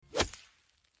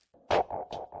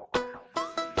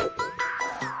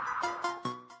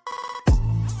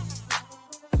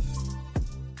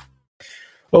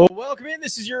Welcome in.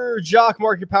 This is your Jock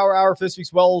Market Power Hour for this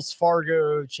week's Wells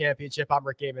Fargo Championship. I'm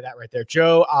Rick Gehman, that right there.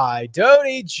 Joe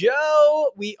Idoni.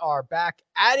 Joe, we are back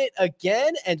at it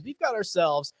again, and we've got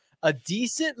ourselves a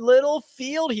decent little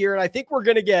field here, and I think we're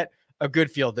going to get a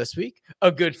good field this week, a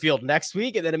good field next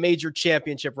week, and then a major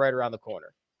championship right around the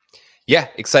corner. Yeah,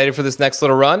 excited for this next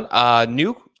little run.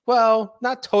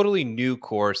 Not totally new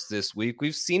course this week.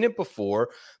 We've seen it before,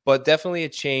 but definitely a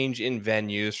change in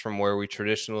venues from where we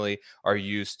traditionally are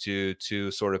used to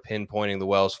sort of pinpointing the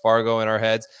Wells Fargo in our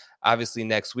heads. Obviously,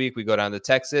 next week we go down to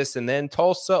Texas and then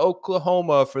Tulsa,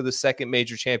 Oklahoma for the second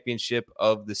major championship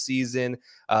of the season.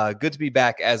 Good to be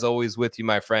back, as always, with you,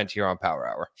 my friend, here on Power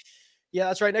Hour. Yeah,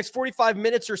 that's right. Next 45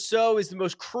 minutes or so is the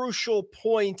most crucial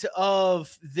point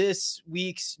of this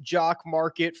week's jock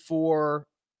market for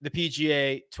the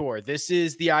PGA Tour. This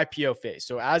is the IPO phase.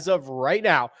 So as of right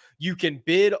now, you can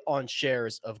bid on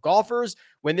shares of golfers.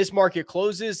 When this market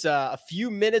closes a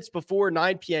few minutes before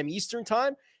 9 p.m. Eastern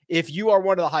time, if you are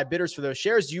one of the high bidders for those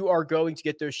shares, you are going to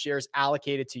get those shares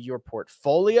allocated to your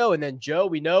portfolio. And then, Joe,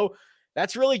 we know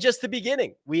that's really just the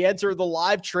beginning. We enter the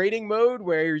live trading mode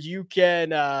where you can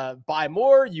buy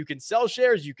more, you can sell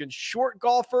shares, you can short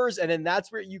golfers, and then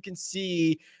that's where you can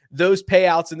see those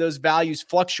payouts and those values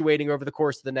fluctuating over the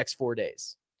course of the next 4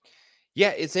 days.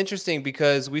 Yeah, it's interesting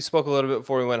because we spoke a little bit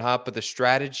before we went hot, but the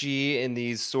strategy in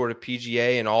these sort of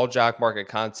PGA and all jock market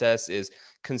contests is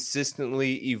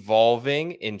consistently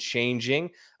evolving and changing.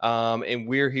 And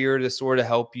we're here to sort of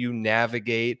help you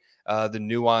navigate the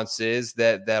nuances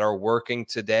that are working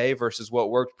today versus what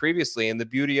worked previously. And the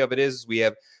beauty of it is we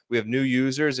have new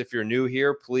users. If you're new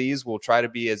here, please, we'll try to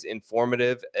be as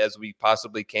informative as we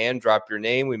possibly can. Drop your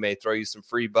name. We may throw you some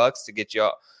free bucks to get you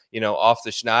off the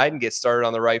schneid and get started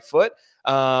on the right foot.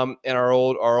 And our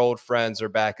old friends are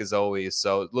back as always.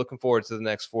 So looking forward to the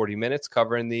next 40 minutes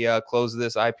covering the close of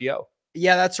this IPO.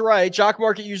 Yeah, that's right. Jock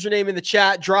Market username in the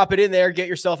chat. Drop it in there. Get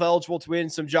yourself eligible to win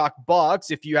some Jock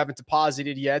Bucks. If you haven't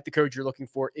deposited yet, the code you're looking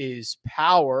for is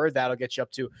POWER. That'll get you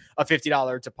up to a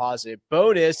 $50 deposit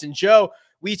bonus. And Joe,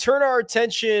 we turn our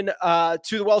attention to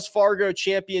the Wells Fargo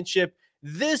Championship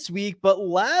this week, but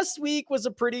last week was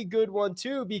a pretty good one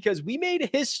too, because we made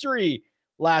history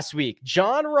last week.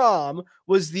 Jon Rahm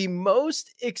was the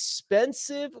most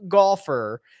expensive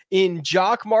golfer in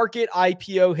jock market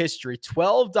IPO history,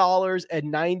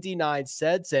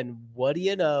 $12.99. And what do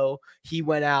you know? He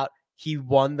went out, he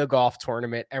won the golf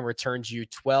tournament and returned you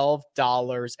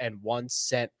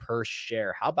 $12.01 per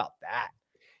share. How about that?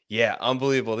 Yeah,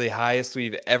 unbelievable. The highest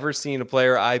we've ever seen a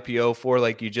player IPO for,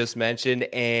 like you just mentioned,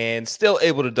 and still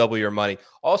able to double your money.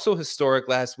 Also historic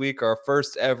last week, our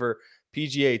first ever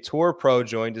PGA Tour Pro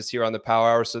joined us here on the Power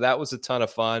Hour, so that was a ton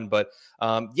of fun. But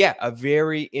a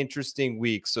very interesting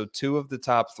week. So 2 of the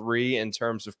top 3 in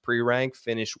terms of pre-rank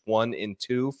finished 1 and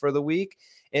 2 for the week.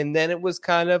 And then it was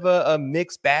kind of a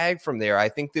mixed bag from there. I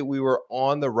think that we were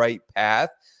on the right path.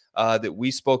 That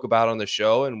we spoke about on the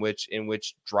show, in which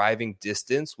driving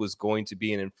distance was going to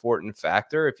be an important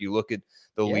factor. If you look at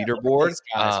the leaderboard,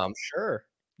 sure.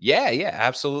 Yeah,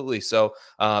 absolutely. So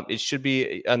it should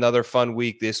be another fun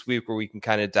week this week where we can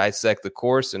kind of dissect the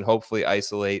course and hopefully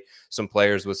isolate some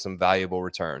players with some valuable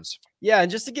returns. Yeah,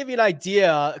 and just to give you an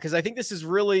idea, because I think this is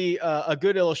really a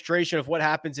good illustration of what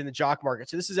happens in the jock market.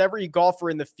 So this is every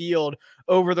golfer in the field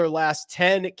over their last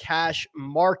 10 cash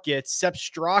markets. Sepp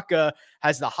Straka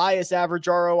has the highest average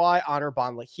ROI.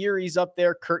 Anirban Lahiri's up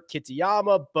there. Kurt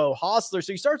Kitayama, Beau Hossler.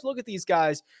 So you start to look at these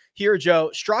guys here,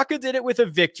 Joe. Straka did it with a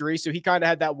victory, so he kind of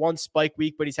had that one spike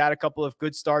week, but he's had a couple of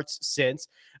good starts since.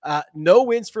 No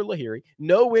wins for Lahiri,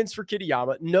 no wins for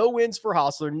Kitayama, no wins for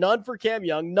Hossler, none for Cam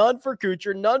Young, none for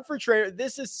Kuchar, none for Trainer.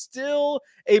 This is still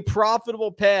a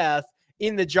profitable path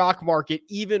in the jock market,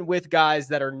 even with guys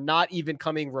that are not even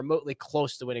coming remotely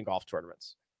close to winning golf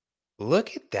tournaments.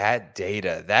 Look at that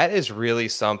data. That is really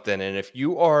something. And if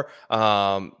you are,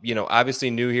 obviously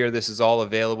new here, this is all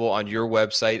available on your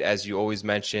website, as you always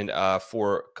mentioned,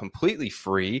 for completely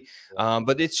free.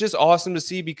 But it's just awesome to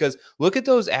see, because look at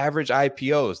those average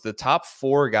IPOs. The top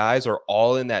 4 guys are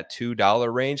all in that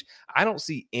 $2 range. I don't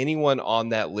see anyone on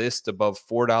that list above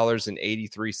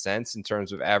 $4.83 in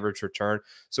terms of average return.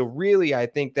 So really, I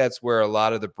think that's where a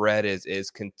lot of the bread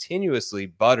is continuously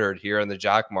buttered here in the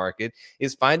jock market,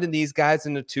 is finding these guys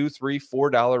in the $2, $3,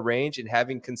 $4 range and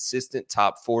having consistent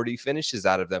top 40 finishes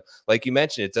out of them. Like you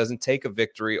mentioned, it doesn't take a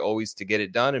victory always to get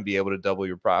it done and be able to double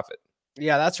your profit.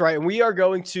 Yeah, that's right. And we are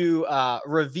going to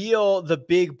reveal the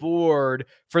big board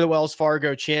for the Wells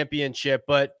Fargo Championship.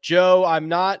 But Joe, I'm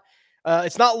not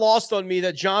It's not lost on me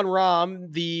that John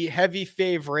Rahm, the heavy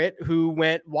favorite who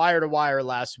went wire to wire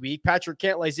last week, Patrick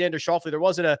Cantlay, Xander Schauffele, there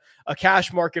wasn't a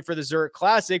cash market for the Zurich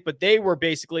Classic, but they were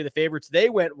basically the favorites. They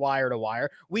went wire to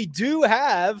wire. We do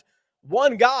have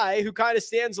one guy who kind of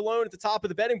stands alone at the top of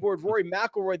the betting board, Rory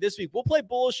McIlroy, this week. We'll play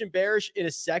bullish and bearish in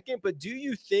a second, but do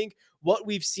you think what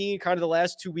we've seen kind of the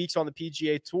last 2 weeks on the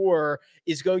PGA Tour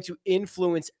is going to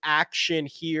influence action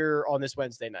here on this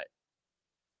Wednesday night?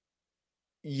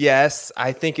 Yes,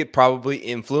 I think it probably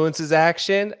influences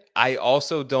action. I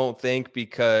also don't think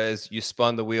because you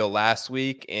spun the wheel last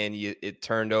week and it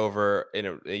turned over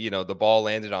and the ball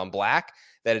landed on black,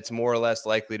 that it's more or less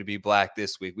likely to be black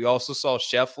this week. We also saw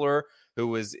Scheffler, who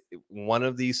was one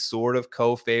of these sort of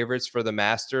co-favorites for the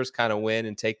Masters, kind of win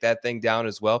and take that thing down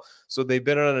as well. So they've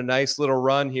been on a nice little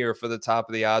run here for the top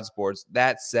of the odds boards.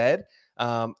 That said,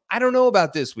 I don't know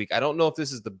about this week. I don't know if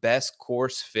this is the best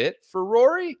course fit for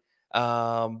Rory.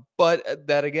 But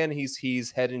that again,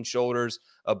 he's head and shoulders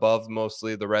above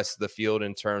mostly the rest of the field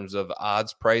in terms of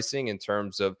odds pricing, in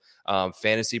terms of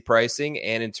fantasy pricing,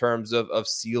 and in terms of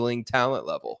ceiling talent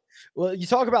level. Well, you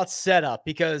talk about setup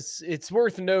because it's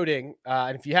worth noting,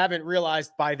 and if you haven't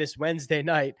realized by this Wednesday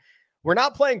night, we're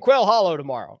not playing Quail Hollow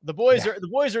tomorrow. The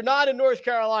boys are not in North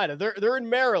Carolina. They're in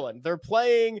Maryland. They're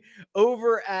playing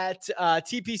over at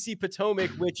TPC Potomac,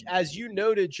 which, as you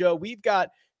noted, Joe, we've got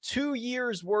 2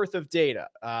 years worth of data,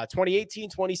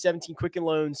 2018, 2017 Quicken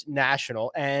Loans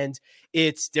National, and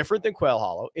it's different than Quail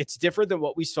Hollow. It's different than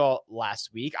what we saw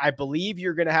last week. I believe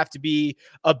you're going to have to be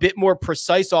a bit more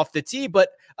precise off the tee, but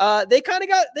they kind of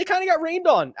got rained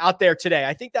on out there today.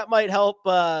 I think that might help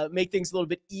make things a little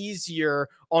bit easier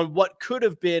on what could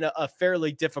have been a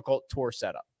fairly difficult tour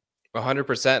setup.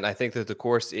 100%. I think that the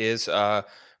course is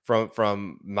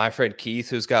from my friend Keith,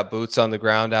 who's got boots on the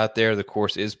ground out there. The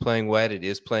course is playing wet. It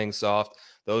is playing soft.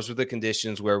 Those are the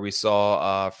conditions where we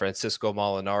saw Francisco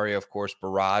Molinari, of course,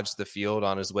 barrage the field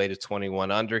on his way to 21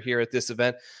 under here at this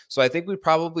event. So I think we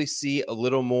probably see a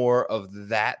little more of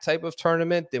that type of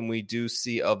tournament than we do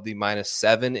see of the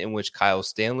 -7 in which Kyle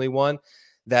Stanley won.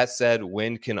 That said,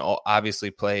 wind can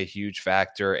obviously play a huge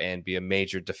factor and be a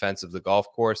major defense of the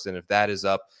golf course. And if that is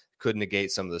up, could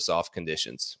negate some of the soft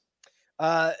conditions.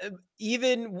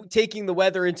 Even taking the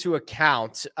weather into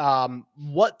account,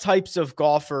 what types of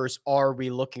golfers are we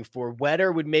looking for?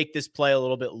 Weather would make this play a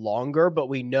little bit longer, but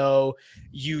we know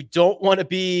you don't want to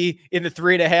be in the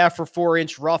 3.5 or 4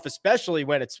 inch rough, especially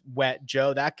when it's wet,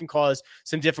 Joe. That can cause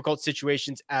some difficult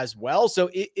situations as well. So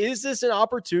is this an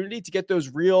opportunity to get those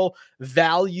real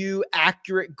value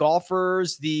accurate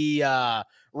golfers, the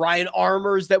Ryan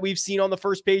Armours that we've seen on the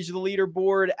first page of the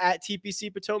leaderboard at TPC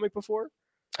Potomac before?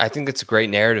 I think it's a great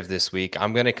narrative this week.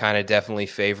 I'm going to kind of definitely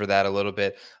favor that a little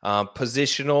bit.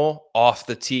 Positional off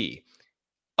the tee,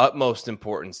 utmost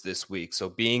importance this week. So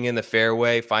being in the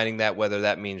fairway, finding that, whether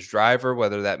that means driver,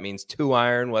 whether that means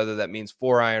 2-iron, whether that means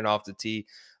 4-iron off the tee,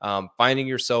 finding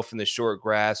yourself in the short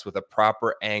grass with a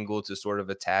proper angle to sort of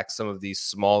attack some of these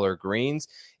smaller greens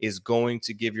is going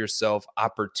to give yourself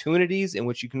opportunities in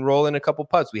which you can roll in a couple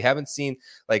putts. We haven't seen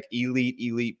like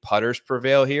elite putters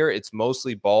prevail here. It's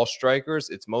mostly ball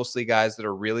strikers. It's mostly guys that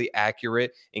are really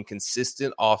accurate and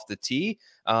consistent off the tee.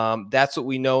 That's what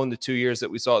we know in the 2 years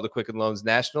that we saw at the Quicken Loans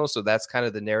National. So that's kind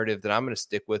of the narrative that I'm going to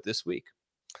stick with this week.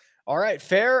 All right,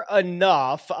 fair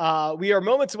enough. We are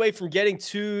moments away from getting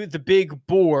to the big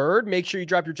board. Make sure you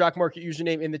drop your Jock Market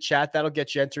username in the chat. That'll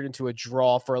get you entered into a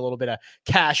draw for a little bit of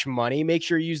cash money. Make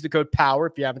sure you use the code POWER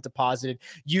if you haven't deposited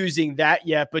using that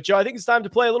yet. But, Joe, I think it's time to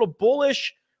play a little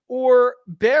bullish or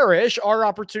bearish, our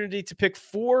opportunity to pick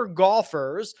 4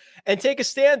 golfers and take a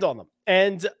stand on them.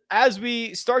 And as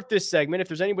we start this segment, if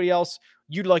there's anybody else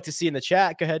you'd like to see in the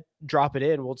chat, go ahead, drop it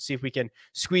in. We'll see if we can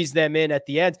squeeze them in at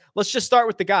the end. Let's just start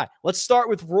with the guy. Let's start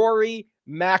with Rory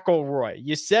McIlroy.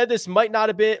 You said this might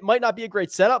not be a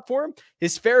great setup for him.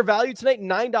 His fair value tonight,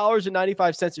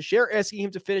 $9.95 a share, asking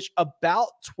him to finish about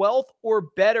 12th or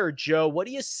better. Joe, what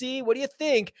do you see? What do you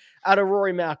think out of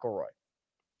Rory McIlroy?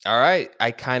 All right.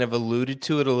 I kind of alluded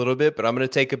to it a little bit, but I'm going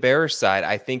to take a bearish side.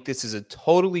 I think this is a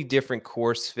totally different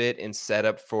course fit and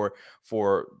setup for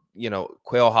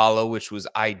Quail Hollow, which was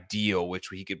ideal, which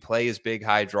he could play his big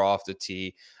high draw off the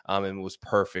tee, and was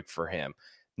perfect for him.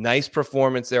 Nice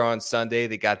performance there on Sunday.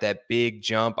 They got that big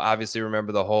jump. Obviously,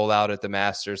 remember the hole out at the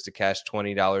Masters to cash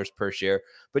 $20 per share.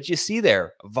 But you see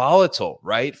there, volatile,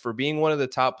 right? For being one of the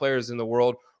top players in the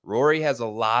world, Rory has a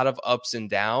lot of ups and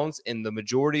downs, and the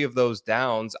majority of those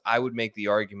downs, I would make the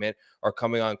argument, are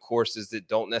coming on courses that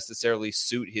don't necessarily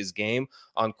suit his game,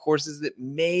 on courses that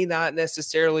may not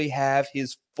necessarily have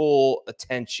his full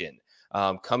attention.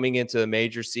 coming into the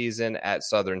major season at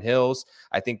Southern Hills.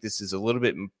 I think this is a little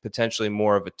bit potentially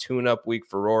more of a tune-up week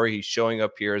for Rory. He's showing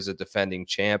up here as a defending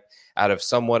champ out of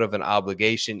somewhat of an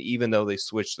obligation, even though they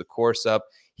switched the course up.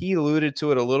 He alluded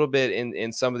to it a little bit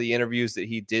in some of the interviews that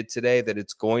he did today, that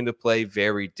it's going to play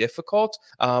very difficult.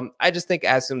 I just think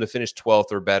asking him to finish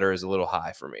 12th or better is a little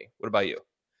high for me. What about you?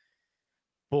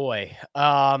 Boy,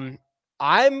 I'm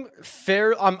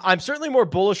certainly more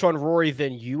bullish on Rory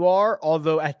than you are,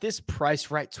 although at this price,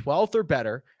 right, 12th or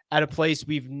better at a place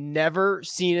we've never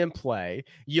seen him play.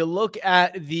 You look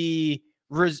at the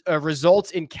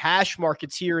results in cash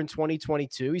markets here in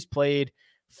 2022. He's played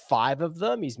 5 of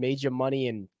them. He's made you money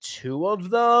in 2 of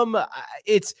them.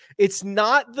 It's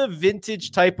not the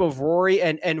vintage type of Rory,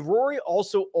 and Rory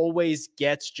also always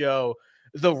gets, Joe,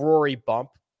 the Rory bump,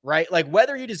 right? Like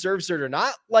whether he deserves it or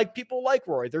not, like people like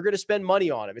Rory, they're going to spend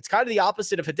money on him. It's kind of the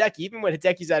opposite of Hideki. Even when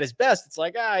Hideki's at his best, it's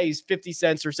like, he's 50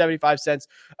 cents or 75 cents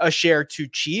a share too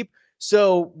cheap.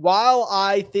 So while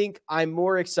I think I'm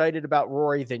more excited about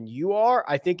Rory than you are,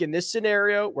 I think in this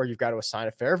scenario where you've got to assign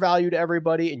a fair value to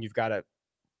everybody and you've got to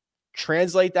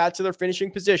translate that to their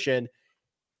finishing position,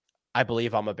 I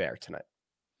believe I'm a bear tonight.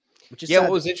 What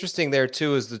was interesting there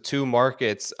too is the 2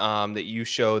 markets that you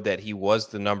showed that he was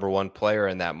the number 1 player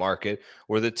in that market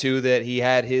were the 2 that he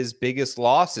had his biggest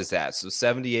losses at. So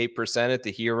 78% at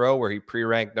the Hero, where he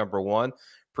pre-ranked number 1,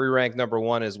 pre-ranked number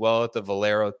 1 as well at the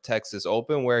Valero Texas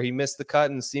Open, where he missed the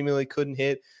cut and seemingly couldn't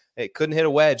hit a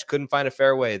wedge, couldn't find a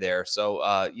fairway there. So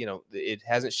it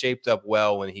hasn't shaped up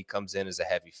well when he comes in as a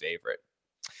heavy favorite.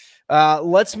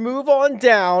 Let's move on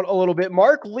down a little bit.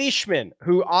 Mark Leishman,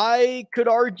 who I could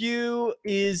argue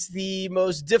is the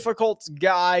most difficult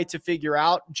guy to figure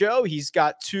out. Joe, he's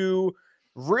got 2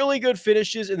 really good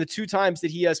finishes in the 2 times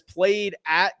that he has played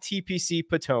at TPC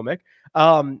Potomac.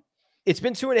 It's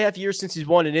been 2.5 years since he's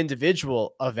won an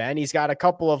individual event. He's got a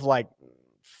couple of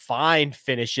fine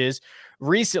finishes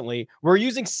recently. We're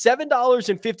using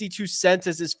 $7.52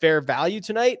 as his fair value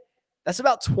tonight. That's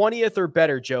about 20th or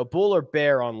better, Joe. Bull or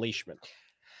bear on Leishman?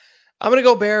 I'm going to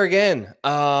go bear again.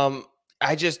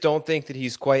 I just don't think that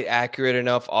he's quite accurate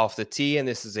enough off the tee, and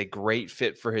this is a great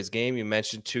fit for his game. You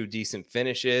mentioned 2 decent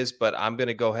finishes, but I'm going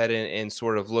to go ahead and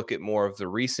sort of look at more of the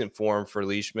recent form for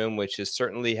Leishman, which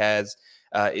certainly has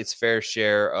its fair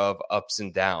share of ups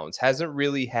and downs. Hasn't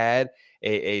really had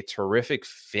a terrific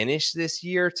finish this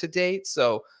year to date,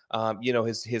 so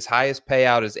his highest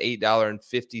payout is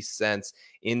 $8.50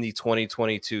 in the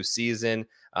 2022 season.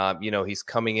 He's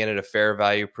coming in at a fair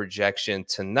value projection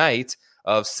tonight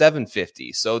of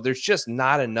 $7.50. So there's just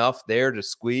not enough there to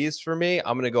squeeze for me.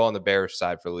 I'm going to go on the bearish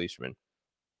side for Leishman.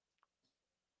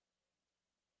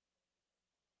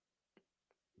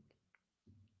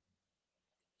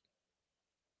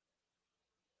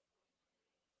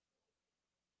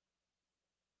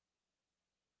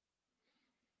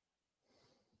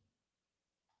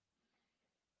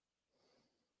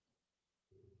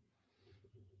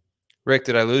 Rick,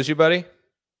 did I lose you, buddy?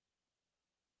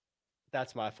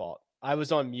 That's my fault. I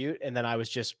was on mute and then I was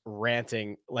just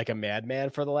ranting like a madman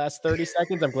for the last 30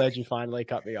 seconds. I'm glad you finally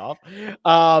cut me off.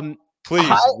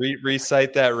 Please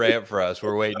recite that rant for us.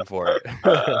 We're waiting for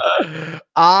it.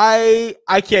 I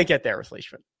can't get there with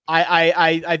Leishman.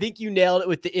 I think you nailed it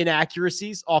with the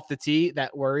inaccuracies off the tee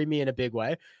that worry me in a big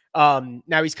way.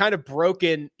 Now he's kind of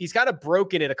broken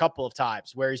it a couple of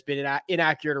times where he's been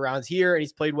inaccurate around here and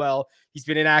he's played well. He's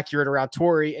been inaccurate around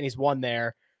Torrey and he's won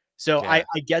there. So yeah.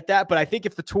 I get that, but I think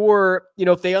if the tour,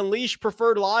 if they unleash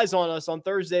preferred lies on us on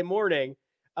Thursday morning,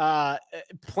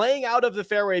 playing out of the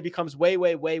fairway becomes way,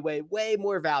 way, way, way, way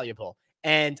more valuable.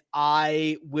 And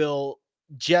I will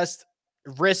just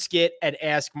risk it and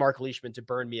ask Mark Leishman to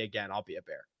burn me again. I'll be a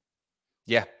bear.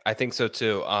 Yeah, I think so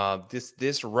too.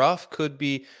 This rough could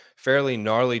be fairly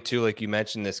gnarly too. Like you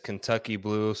mentioned, this Kentucky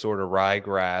blue sort of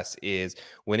ryegrass is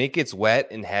when it gets wet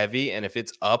and heavy, and if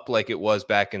it's up like it was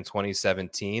back in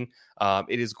 2017,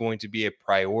 it is going to be a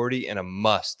priority and a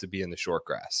must to be in the short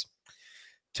grass.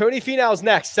 Tony Finau is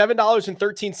next.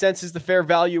 $7.13 is the fair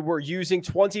value we're using.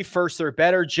 21st or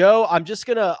better. Joe, I'm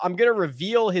gonna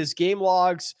reveal his game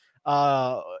logs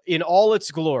in all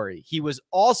its glory. He was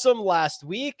awesome last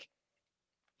week.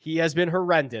 He has been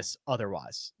horrendous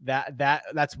otherwise.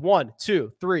 That's 1,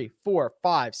 2, 3, 4,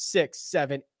 5, 6,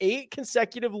 7, 8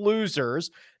 consecutive losers.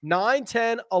 9,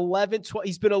 10, 11, 12.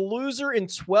 He's been a loser in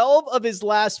 12 of his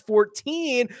last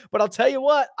 14. But I'll tell you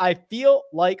what, I feel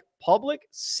like public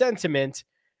sentiment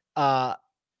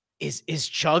is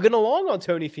chugging along on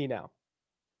Tony Finau.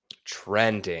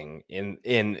 trending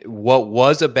in what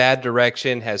was a bad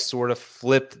direction, has sort of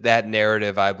flipped that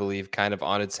narrative, I believe, kind of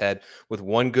on its head with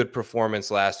one good performance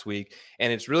last week.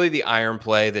 And it's really the iron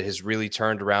play that has really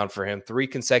turned around for him. 3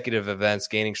 consecutive events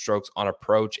gaining strokes on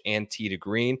approach and tee to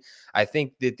green. I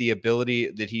think that the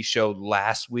ability that he showed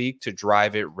last week to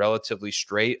drive it relatively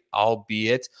straight,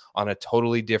 albeit on a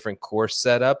totally different course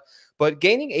setup, but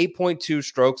gaining 8.2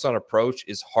 strokes on approach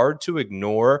is hard to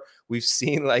ignore. We've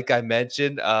seen, like I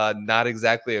mentioned, not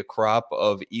exactly a crop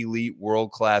of elite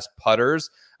world-class putters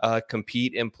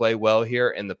compete and play well here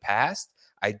in the past.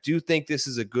 I do think this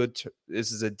is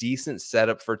a decent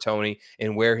setup for Tony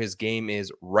and where his game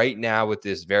is right now at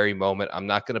this very moment. I'm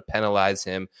not going to penalize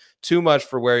him too much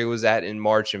for where he was at in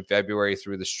March and February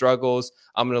through the struggles.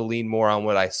 I'm going to lean more on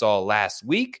what I saw last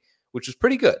week, which was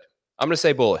pretty good. I'm going to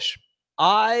say bullish.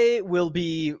 I will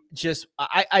be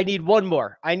I need one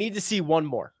more. I need to see one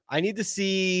more. I need to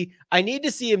see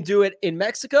him do it in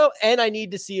Mexico, and I need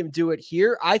to see him do it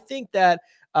here. I think that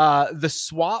the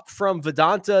swap from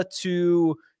Vedanta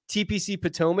to TPC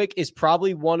Potomac is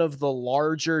probably one of the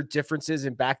larger differences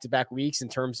in back-to-back weeks in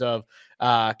terms of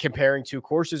comparing two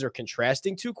courses or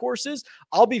contrasting two courses.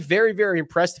 I'll be very, very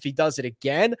impressed if he does it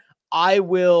again. I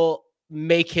will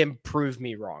make him prove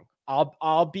me wrong.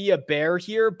 I'll be a bear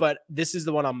here, but this is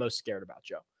the one I'm most scared about,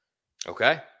 Joe.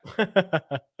 Okay.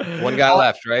 One guy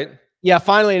left, right? Yeah,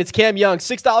 finally, and it's Cam Young.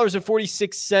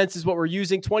 $6.46 is what we're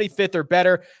using. 25th or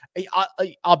better.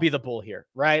 I'll be the bull here,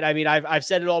 right? I mean, I've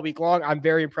said it all week long. I'm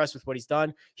very impressed with what he's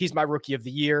done. He's my rookie of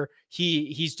the year.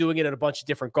 He's doing it at a bunch of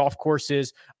different golf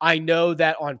courses. I know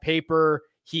that on paper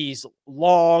he's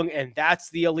long, and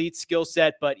that's the elite skill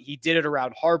set, but he did it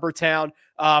around Harbor Town.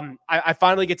 I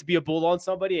finally get to be a bull on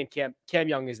somebody, and Cam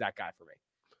Young is that guy for me.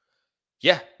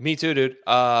 Yeah, me too, dude.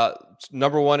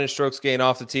 Number one in strokes gained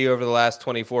off the tee over the last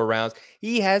 24 rounds.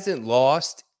 He hasn't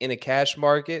lost in a cash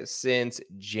market since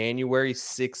January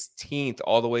 16th,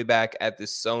 all the way back at the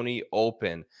Sony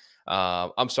Open.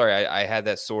 I'm sorry, I had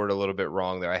that sorted a little bit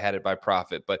wrong there. I had it by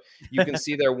profit, but you can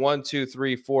see there 1, 2,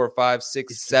 3, 4, 5,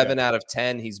 6, 7 out of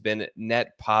 10. He's been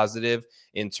net positive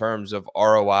in terms of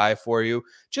ROI for you.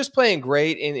 Just playing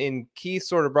great. And Keith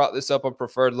sort of brought this up on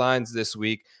Preferred Lines this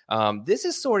week. This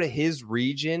is sort of his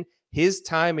region, his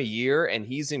time of year, and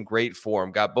he's in great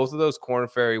form. Got both of those Korn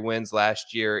Ferry wins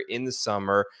last year in the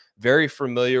summer. Very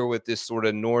familiar with this sort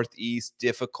of Northeast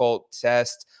difficult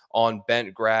test on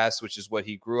bent grass, which is what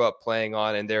he grew up playing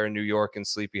on, and there in New York and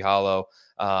Sleepy Hollow,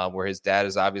 where his dad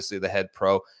is obviously the head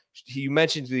pro. You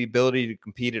mentioned the ability to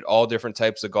compete at all different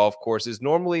types of golf courses.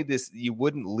 Normally, you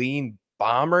wouldn't lean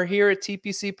bomber here at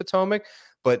TPC Potomac,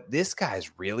 but this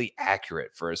guy's really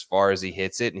accurate for as far as he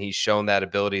hits it, and he's shown that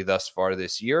ability thus far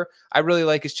this year. I really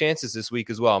like his chances this week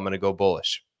as well. I'm going to go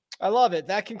bullish. I love it.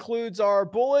 That concludes our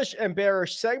bullish and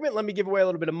bearish segment. Let me give away a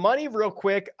little bit of money real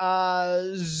quick.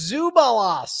 Zubalos,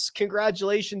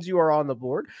 congratulations. You are on the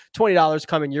board. $20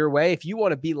 coming your way. If you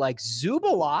want to be like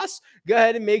Zubalos, go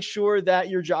ahead and make sure that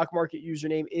your Jock Market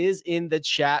username is in the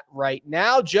chat right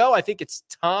now. Joe, I think it's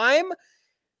time.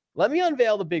 Let me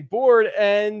unveil the big board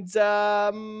and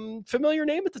familiar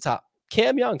name at the top.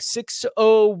 Cam Young,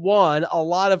 601. A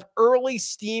lot of early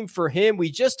steam for him.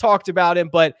 We just talked about him,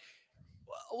 but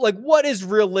like, what is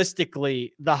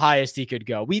realistically the highest he could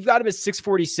go? We've got him at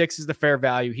 646 is the fair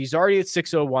value. He's already at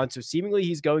 601, so seemingly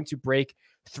he's going to break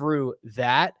through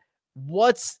that.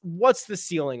 What's the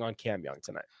ceiling on Cam Young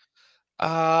tonight?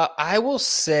 I will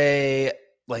say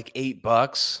like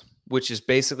 $8, which is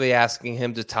basically asking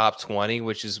him to top 20,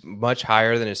 which is much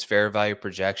higher than his fair value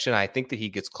projection. I think that he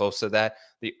gets close to that.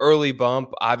 The early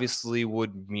bump obviously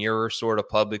would mirror sort of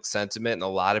public sentiment, and a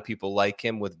lot of people like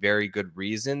him with very good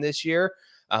reason this year.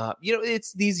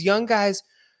 It's these young guys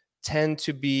tend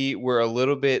to be, we're a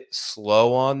little bit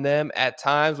slow on them at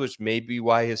times, which may be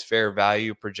why his fair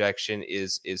value projection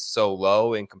is so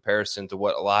low in comparison to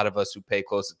what a lot of us who pay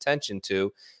close attention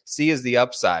to see as the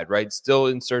upside, right? Still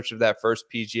in search of that first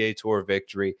PGA Tour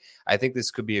victory. I think this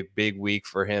could be a big week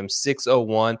for him.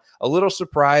 601, a little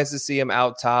surprised to see him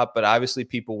out top, but obviously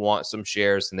people want some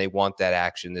shares and they want that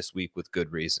action this week with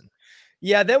good reason.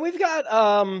 Yeah, then we've got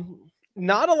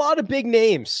not a lot of big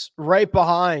names right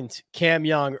behind Cam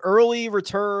Young. Early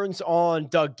returns on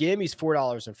Doug Ghim, he's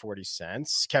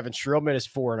 $4.40. Kevin Streelman is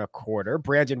 $4.25.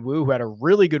 Brandon Wu, who had a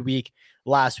really good week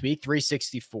last week,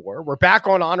 $3.64. We're back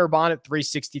on Honor Bond at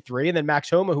 $3.63. And then Max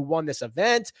Homa, who won this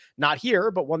event, not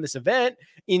here, but won this event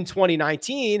in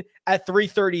 2019 at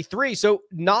 $3.33. So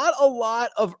not a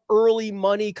lot of early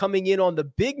money coming in on the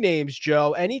big names,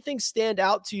 Joe. Anything stand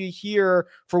out to you here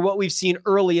for what we've seen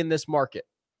early in this market?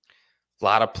 A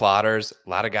lot of plotters, a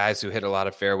lot of guys who hit a lot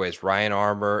of fairways. Ryan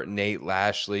Armour, Nate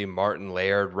Lashley, Martin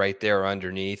Laird right there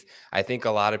underneath. I think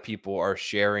a lot of people are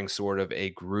sharing sort of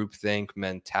a groupthink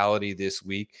mentality this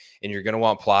week. And you're going to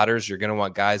want plotters. You're going to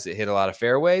want guys that hit a lot of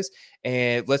fairways.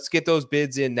 And let's get those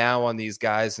bids in now on these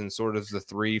guys in sort of the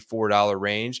 $3-4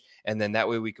 range. And then that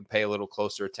way we can pay a little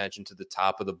closer attention to the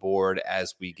top of the board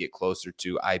as we get closer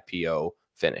to IPO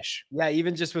finish. Yeah,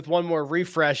 even just with one more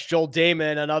refresh, Joel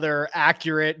Damon, another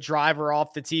accurate driver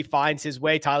off the tee, finds his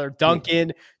way. Tyler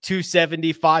Duncan,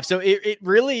 275. So it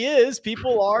really is.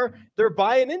 They're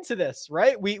buying into this,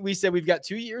 right? We said we've got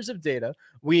 2 years of data.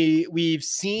 We've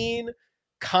seen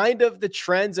kind of the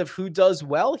trends of who does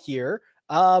well here.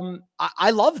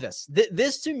 I love this.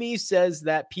 This to me says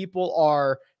that people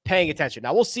are paying attention.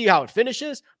 Now we'll see how it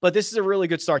finishes, but this is a really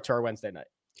good start to our Wednesday night.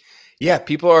 Yeah,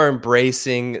 people are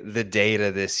embracing the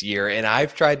data this year. And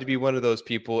I've tried to be one of those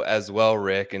people as well,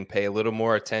 Rick, and pay a little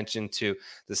more attention to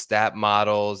the stat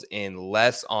models and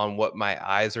less on what my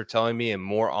eyes are telling me and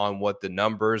more on what the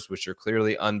numbers, which are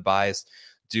clearly unbiased,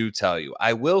 do tell you.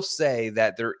 I will say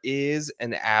that there is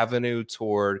an avenue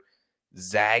toward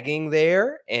zagging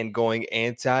there and going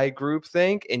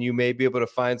anti-groupthink, and you may be able to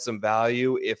find some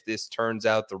value if this turns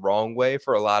out the wrong way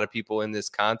for a lot of people in this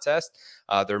contest.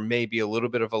 There may be a little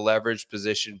bit of a leverage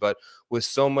position, but with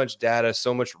so much data,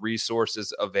 so much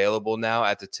resources available now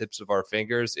at the tips of our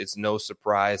fingers, it's no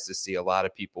surprise to see a lot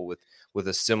of people with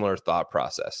a similar thought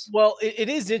process. Well, it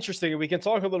is interesting. And we can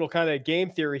talk a little kind of game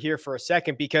theory here for a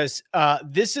second, because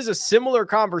this is a similar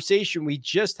conversation we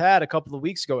just had a couple of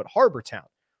weeks ago at Harbor Town.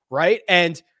 Right.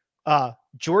 And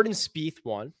Jordan Spieth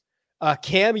won.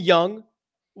 Cam Young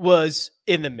was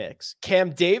in the mix.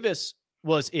 Cam Davis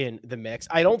was in the mix.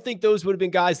 I don't think those would have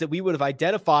been guys that we would have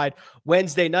identified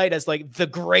Wednesday night as like the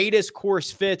greatest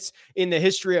course fits in the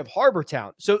history of Harbor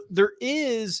Town. So there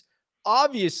is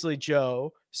obviously,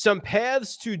 Joe, some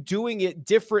paths to doing it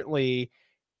differently.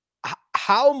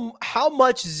 How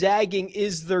much zagging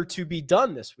is there to be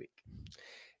done this week?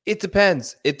 It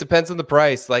depends. It depends on the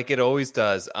price, like it always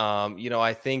does.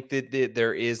 I think that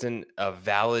there isn't a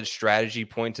valid strategy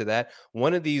point to that.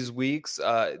 One of these weeks,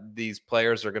 these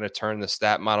players are going to turn the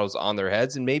stat models on their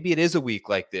heads, and maybe it is a week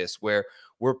like this where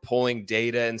we're pulling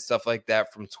data and stuff like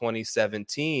that from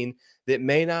 2017 that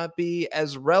may not be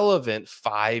as relevant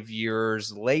 5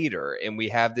 years later. And we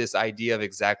have this idea of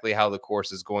exactly how the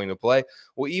course is going to play.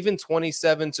 Well, even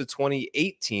 27 to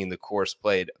 2018, the course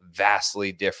played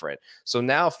vastly different. So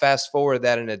now fast forward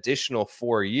that an additional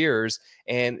 4 years,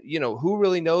 and who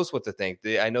really knows what to think?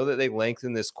 I know that they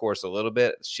lengthened this course a little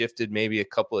bit, shifted maybe a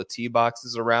couple of tee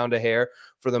boxes around a hair.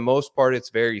 For the most part, it's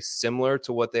very similar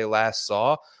to what they last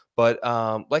saw. But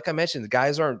like I mentioned, the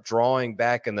guys aren't drawing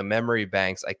back in the memory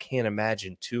banks. I can't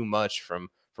imagine too much from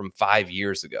 5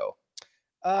 years ago.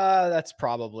 That's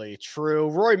probably true.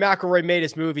 Rory McIlroy made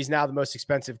his move. He's now the most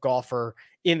expensive golfer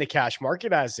in the cash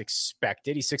market, as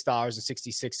expected. He's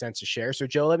 $6.66 a share. So,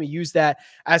 Joe, let me use that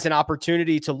as an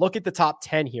opportunity to look at the top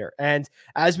 10 here. And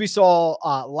as we saw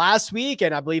last week,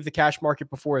 and I believe the cash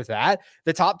market before that,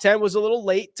 the top 10 was a little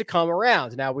late to come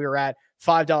around. Now we were at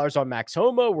 $5 on Max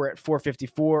Homa. We're at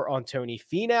 $4.54 on Tony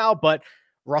Finau, but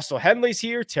Russell Henley's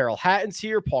here, Terrell Hatton's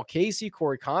here, Paul Casey,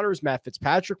 Corey Connors, Matt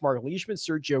Fitzpatrick, Mark Leishman,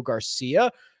 Sergio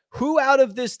Garcia. Who out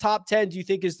of this top 10 do you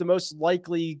think is the most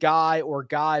likely guy or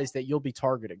guys that you'll be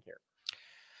targeting here?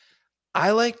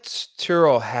 I liked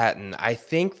Tyrrell Hatton. I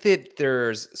think that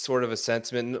there's sort of a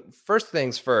sentiment. First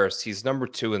things first, he's number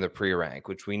 2 in the pre-rank,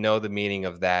 which we know the meaning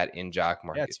of that in jock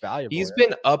market. Yeah, it's valuable. He's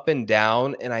been up and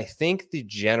down, and I think the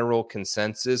general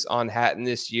consensus on Hatton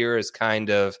this year is kind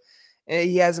of,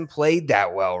 he hasn't played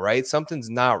that well, right? Something's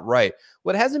not right.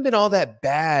 Well, it hasn't been all that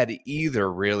bad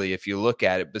either, really, if you look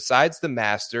at it. Besides the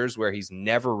Masters, where he's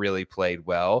never really played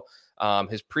well,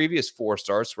 his previous 4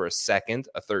 starts were a 2nd,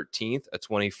 a 13th, a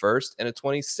 21st, and a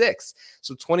 26th.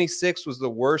 So 26 was the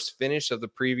worst finish of the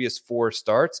previous 4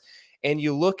 starts. And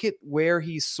you look at where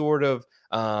he's sort of,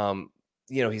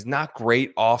 he's not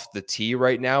great off the tee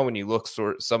right now when you look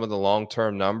sort of some of the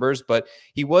long-term numbers, but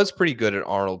he was pretty good at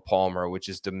Arnold Palmer, which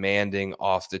is demanding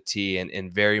off the tee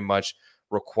and very much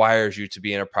requires you to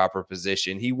be in a proper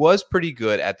position. He was pretty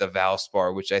good at the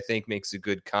Valspar, which I think makes a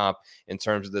good comp in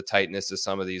terms of the tightness of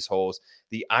some of these holes.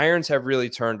 The irons have really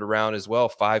turned around as well.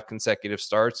 5 consecutive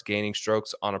starts, gaining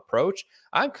strokes on approach.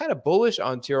 I'm kind of bullish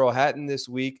on Tyrrell Hatton this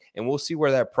week, and we'll see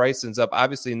where that price ends up.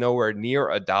 Obviously nowhere near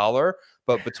 $1,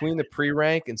 but between the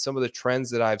pre-rank and some of the trends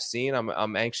that I've seen,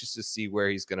 I'm anxious to see where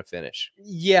he's going to finish.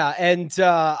 Yeah, and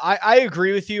I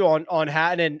agree with you on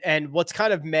Hatton, and what's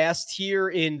kind of masked here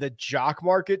in the jock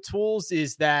market tools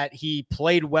is that he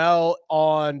played well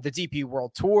on the DP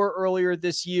World Tour earlier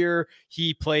this year.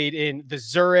 He played in the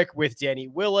Zurich with Danny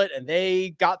Willett, and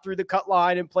they got through the cut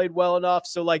line and played well enough.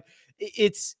 So like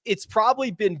it's probably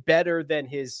been better than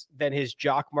his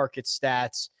jock market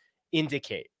stats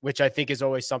indicate, which I think is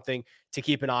always something to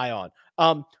keep an eye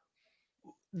on.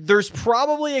 There's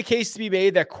probably a case to be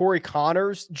made that Corey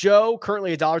Connors, Joe,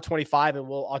 currently $1.25, and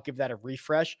I'll give that a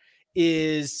refresh,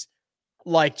 is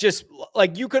like just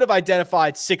like you could have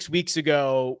identified 6 weeks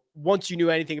ago, once you knew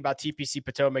anything about TPC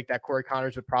Potomac, that Corey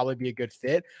Connors would probably be a good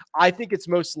fit. I think it's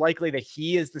most likely that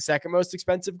he is the second most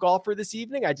expensive golfer this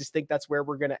evening. I just think that's where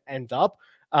we're going to end up.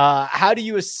 How do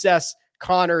you assess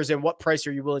Connors, and what price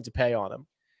are you willing to pay on him?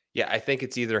 Yeah, I think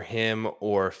it's either him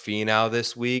or Finau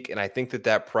this week. And I think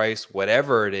that price,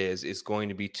 whatever it is going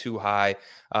to be too high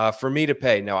for me to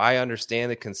pay. Now, I understand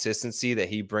the consistency that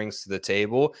he brings to the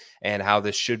table and how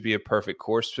this should be a perfect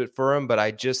course fit for him. But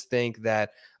I just think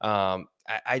that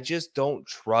I just don't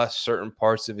trust certain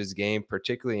parts of his game,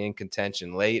 particularly in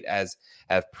contention late, as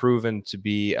have proven to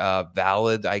be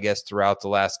valid, I guess, throughout the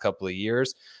last couple of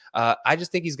years. I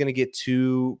just think he's going to get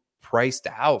too priced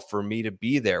out for me to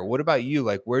be there. What about you?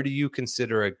 Like, where do you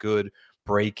consider a good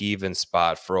break-even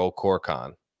spot for old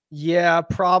Corcon? Yeah,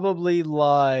 probably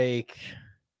like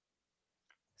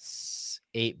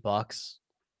 $8.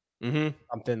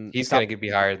 Something. He's going to be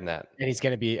higher than that, and he's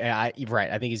going to be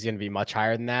right. I think he's going to be much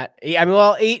higher than that. I mean,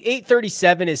 well,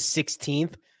 837 is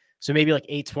 16th, so maybe like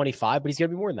 825, but he's going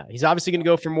to be more than that. He's obviously going to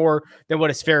go for more than what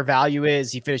his fair value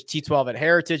is. He finished T12 at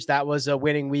Heritage. That was a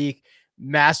winning week.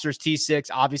 Masters T6,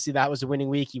 obviously that was a winning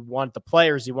week. He won the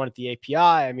Players, he won at the API.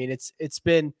 I mean, it's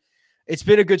been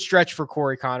a good stretch for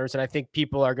Corey Connors, and I think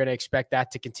people are going to expect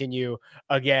that to continue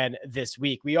again this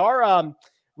week. We are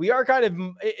kind of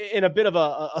in a bit of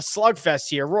a slugfest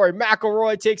here. Rory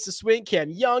McIlroy takes a swing.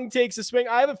 Cam Young takes a swing.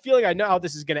 I have a feeling I know how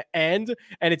this is going to end,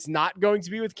 and it's not going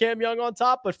to be with Cam Young on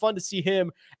top, but fun to see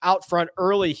him out front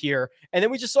early here. And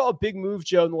then we just saw a big move,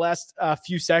 Joe, in the last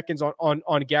few seconds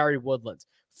on Gary Woodland.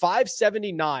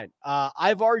 579.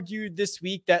 I've argued this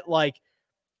week that like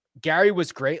Gary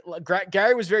was great.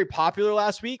 Gary was very popular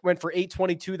last week, went for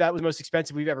 822. That was the most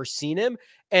expensive we've ever seen him.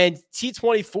 And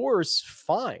T24 is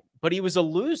fine, but he was a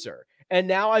loser. And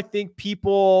now I think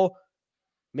people,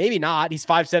 maybe not. He's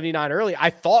 579 early. I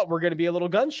thought we're going to be a little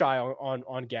gun shy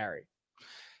on Gary.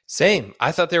 Same.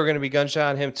 I thought they were going to be gun shy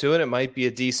on him too, and it might be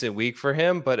a decent week for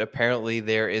him, but apparently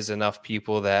there is enough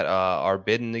people that are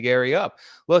bidding to Gary up.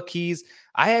 Look,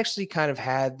 I actually kind of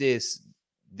had this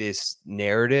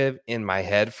narrative in my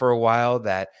head for a while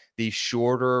that the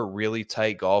shorter, really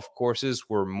tight golf courses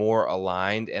were more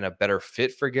aligned and a better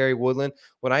fit for Gary Woodland.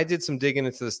 When I did some digging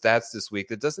into the stats this week,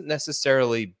 that doesn't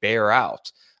necessarily bear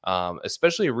out,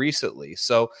 especially recently.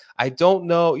 So I don't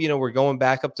know, we're going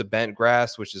back up to bent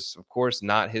grass, which is of course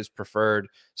not his preferred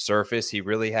surface. He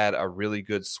really had a really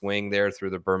good swing there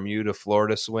through the Bermuda,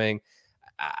 Florida swing.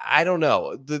 I don't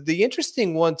know. The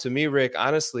interesting one to me, Rick,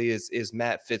 honestly, is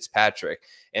Matt Fitzpatrick.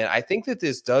 And I think that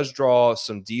this does draw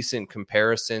some decent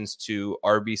comparisons to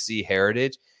RBC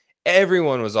Heritage.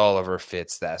 Everyone was all over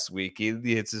Fitz last week.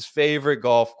 It's his favorite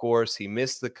golf course. He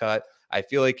missed the cut. I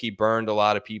feel like he burned a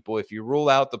lot of people. If you rule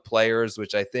out the Players,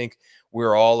 which I think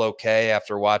we're all okay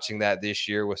after watching that this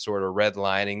year with sort of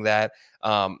redlining that,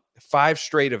 5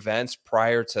 straight events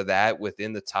prior to that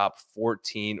within the top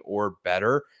 14 or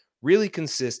better. Really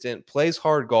consistent, plays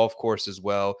hard golf course as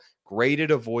well, great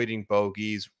at avoiding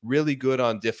bogeys, really good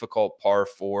on difficult par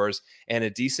fours, and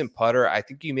a decent putter. I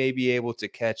think you may be able to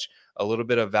catch a little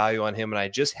bit of value on him, and I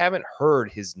just haven't heard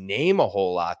his name a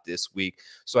whole lot this week.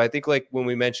 So I think like when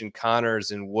we mentioned Connors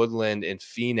and Woodland and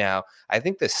Finau, I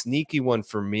think the sneaky one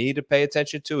for me to pay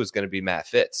attention to is going to be Matt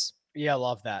Fitz. Yeah,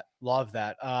 love that. Love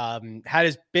that.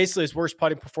 Had basically his worst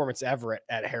putting performance ever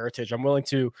at Heritage. I'm willing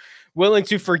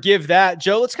to forgive that.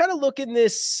 Joe, let's kind of look in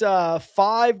this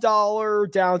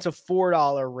 $5 down to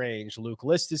 $4 range. Luke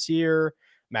List is here,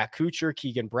 Matt Kuchar,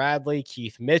 Keegan Bradley,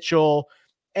 Keith Mitchell.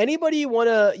 Anybody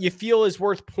you feel is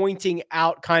worth pointing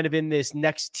out kind of in this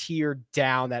next tier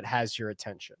down that has your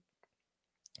attention?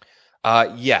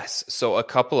 Yes. So a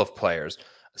couple of players.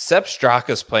 Sepp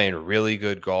Straka's playing really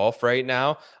good golf right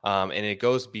now, and it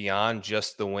goes beyond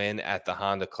just the win at the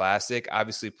Honda Classic.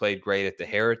 Obviously played great at the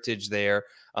Heritage there.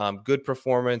 Good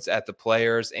performance at the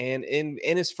Players and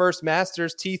in his first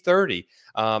Masters T30.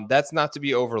 That's not to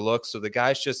be overlooked. So the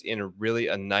guy's just in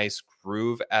a nice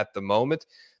groove at the moment.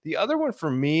 The other one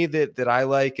for me that I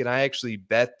like and I actually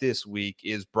bet this week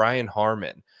is Brian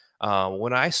Harman.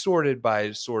 When I sorted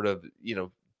by sort of,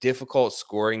 difficult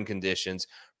scoring conditions,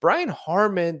 Brian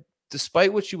Harman,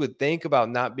 despite what you would think about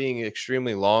not being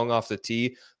extremely long off the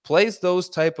tee, plays those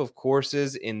type of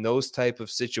courses in those type of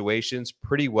situations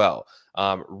pretty well.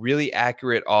 Really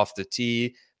accurate off the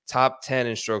tee, top 10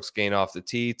 in strokes gained off the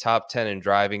tee, top 10 in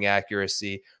driving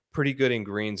accuracy, pretty good in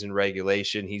greens and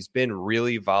regulation. He's been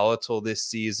really volatile this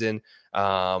season,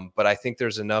 but I think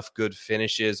there's enough good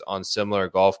finishes on similar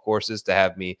golf courses to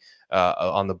have me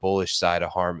on the bullish side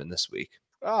of Harman this week.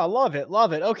 Oh, love it.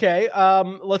 Love it. Okay.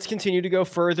 Let's continue to go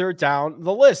further down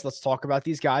the list. Let's talk about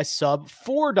these guys sub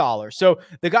 $4. So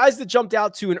the guys that jumped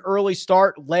out to an early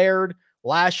start, Laird,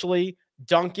 Lashley,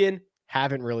 Duncan,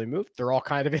 haven't really moved. They're all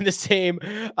kind of in the same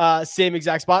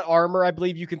exact spot. Armour, I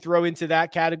believe you can throw into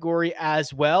that category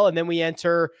as well. And then we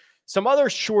enter some other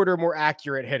shorter, more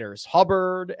accurate hitters,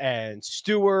 Hubbard and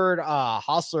Stewart.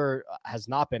 Hostler has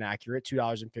not been accurate,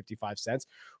 $2.55.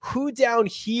 Who down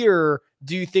here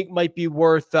do you think might be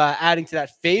worth adding to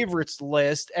that favorites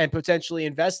list and potentially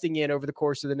investing in over the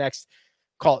course of the next,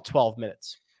 call it 12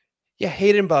 minutes? Yeah,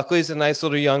 Hayden Buckley's a nice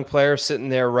little young player sitting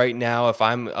there right now. If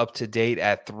I'm up to date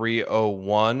at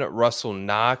 301, Russell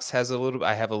Knox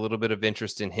I have a little bit of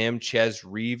interest in him. Ches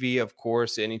Reavie, of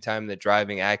course, anytime that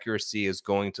driving accuracy is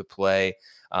going to play,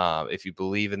 if you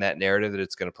believe in that narrative that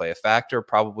it's going to play a factor,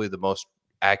 probably the most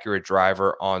accurate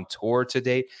driver on tour to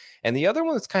date. And the other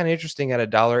one that's kind of interesting at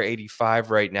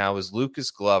 $1.85 right now is Lucas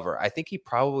Glover. I think he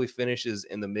probably finishes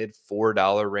in the mid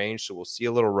 $4 range, so we'll see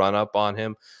a little run up on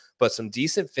him. But some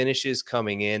decent finishes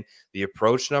coming in. The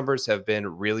approach numbers have been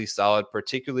really solid,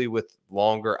 particularly with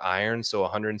longer irons, so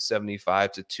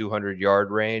 175 to 200 yard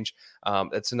range.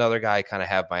 That's another guy I kind of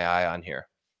have my eye on here.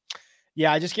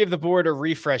 Yeah, I just gave the board a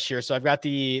refresh here, so I've got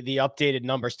the updated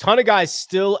numbers. Ton of guys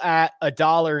still at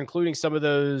 $1, including some of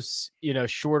those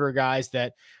shorter guys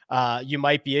that you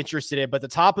might be interested in. But the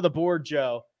top of the board,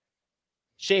 Joe,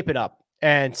 shape it up.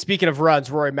 And speaking of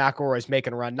runs, Rory McIlroy's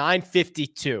making a run,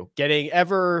 952, getting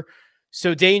ever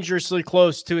so dangerously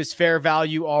close to his fair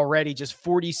value already, just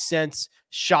 40 cents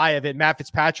shy of it. Matt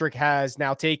Fitzpatrick has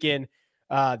now taken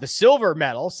the silver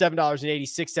medal,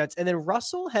 $7.86. And then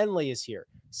Russell Henley is here,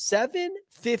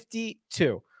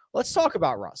 $7.52. Let's talk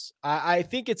about Russ. I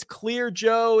think it's clear,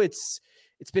 Joe, it's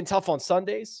been tough on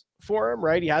Sundays for him,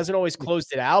 right? He hasn't always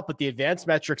closed it out, but the advanced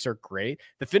metrics are great.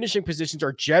 The finishing positions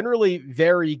are generally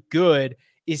very good.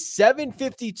 Is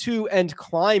 752 and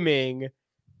climbing,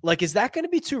 is that going to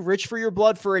be too rich for your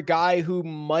blood for a guy who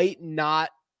might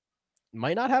not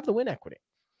have the win equity?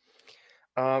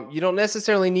 You don't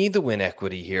necessarily need the win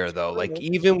equity here, though.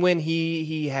 Even when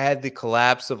he had the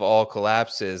collapse of all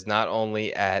collapses, not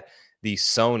only at the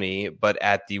Sony, but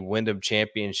at the Wyndham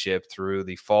Championship through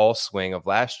the fall swing of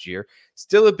last year,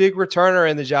 still a big returner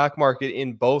in the jock market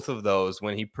in both of those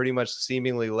when he pretty much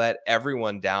seemingly let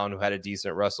everyone down who had a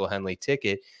decent Russell Henley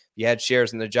ticket. You had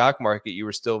shares in the jock market. You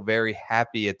were still very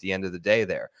happy at the end of the day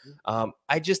there.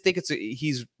 I just think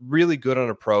he's really good on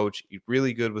approach. He's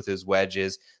really good with his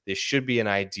wedges. This should be an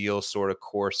ideal sort of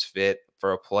course fit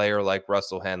for a player like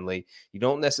Russell Henley. You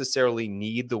don't necessarily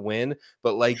need the win,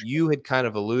 but like you had kind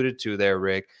of alluded to there,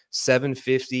 Rick,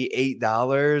 $7.50,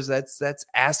 $8, that's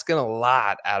asking a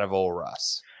lot out of old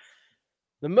Russ.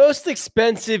 The most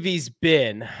expensive he's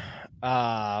been,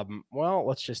 well,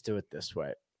 let's just do it this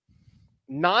way.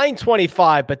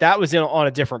 $9.25, but that was on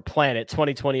a different planet,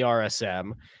 2020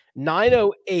 RSM.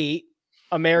 $9.08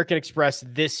 American Express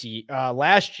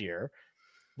last year.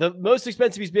 The most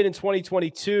expensive he's been in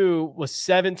 2022 was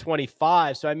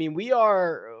 $7.25. So, I mean,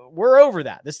 we're over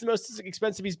that. This is the most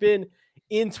expensive he's been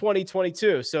in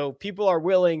 2022. So people are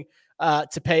willing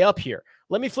to pay up here.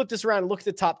 Let me flip this around and look at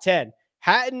the top 10.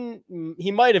 Hatton,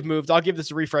 he might have moved. I'll give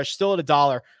this a refresh. Still at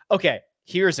 $1. Okay,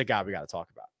 here's a guy we got to talk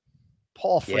about.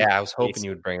 Paul Freed. Yeah, I was hoping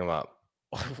you would bring him up.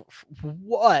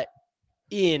 What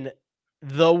in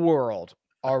the world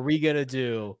are we going to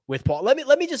do with Paul?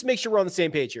 Let me just make sure we're on the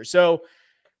same page here. So,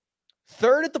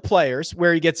 third at the Players,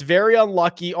 where he gets very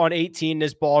unlucky on 18.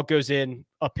 His ball goes in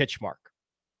a pitch mark,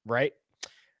 right?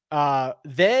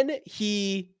 Then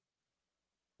he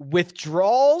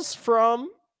withdraws from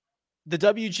the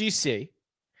WGC,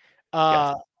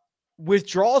 Yes.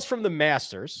 withdraws from the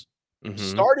Masters,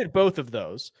 started both of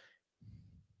those.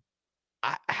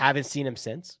 I haven't seen him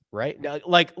since, right? Now,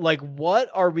 like what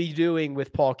are we doing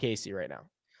with Paul Casey right now?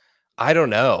 I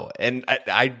don't know. And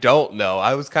I don't know.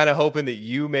 I was kind of hoping that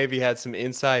you maybe had some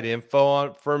inside info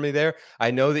on for me there.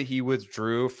 I know that he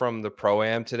withdrew from the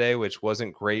Pro-Am today, which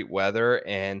wasn't great weather.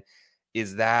 And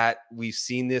is that we've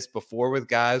seen this before with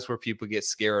guys where people get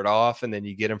scared off and then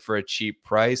you get them for a cheap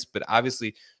price. But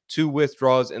obviously, 2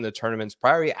 withdrawals in the tournaments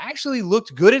prior, he actually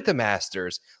looked good at the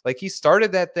Masters. Like he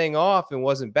started that thing off and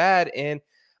wasn't bad. And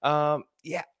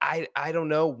yeah, I don't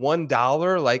know,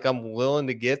 $1, like I'm willing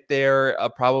to get there,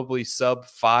 probably sub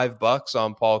 $5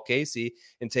 on Paul Casey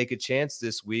and take a chance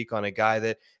this week on a guy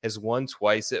that has won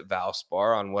twice at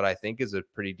Valspar on what I think is a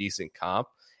pretty decent comp.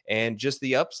 And just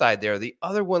the upside there. The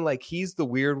other one, like he's the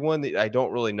weird one that I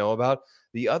don't really know about.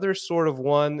 The other sort of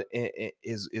one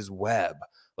is Webb.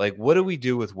 Like, what do we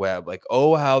do with Webb? Like,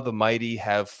 oh, how the mighty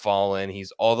have fallen.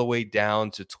 He's all the way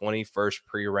down to 21st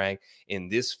pre-rank in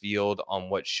this field on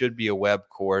what should be a Webb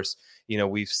course. You know,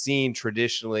 we've seen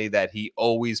traditionally that he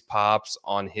always pops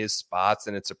on his spots,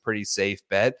 and it's a pretty safe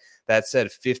bet. That said,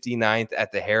 59th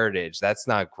at the Heritage. That's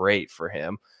not great for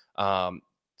him.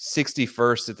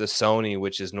 61st at the Sony,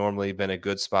 which has normally been a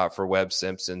good spot for Webb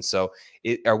Simpson. So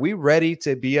are we ready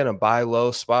to be in a buy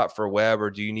low spot for Webb, or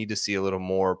do you need to see a little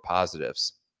more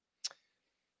positives?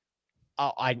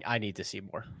 Oh, I need to see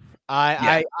more.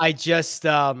 I just,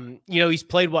 he's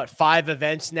played 5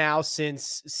 events now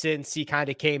since he kind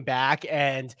of came back,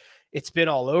 and it's been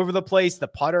all over the place. The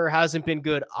putter hasn't been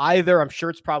good either. I'm sure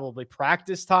it's probably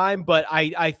practice time, but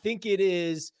I think it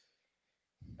is.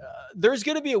 There's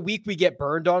going to be a week we get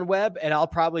burned on Webb, and I'll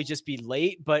probably just be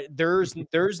late, but there's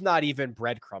not even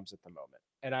breadcrumbs at the moment.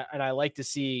 And I like to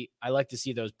see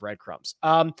those breadcrumbs.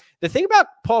 The thing about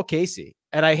Paul Casey,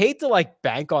 and I hate to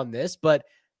bank on this, but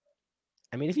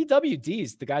I mean, if he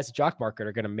WDs, the guys at Jock Market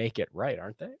are going to make it right,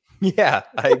 aren't they? Yeah,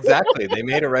 exactly. They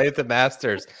made it right at the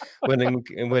Masters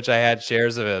in which I had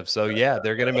shares of him. So yeah,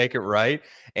 they're going to make it right.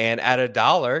 And at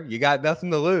 $1, you got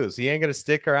nothing to lose. He ain't going to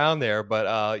stick around there.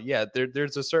 But yeah,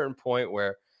 there's a certain point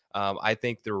where I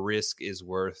think the risk is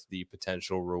worth the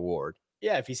potential reward.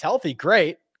 Yeah, if he's healthy,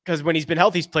 great. Because when he's been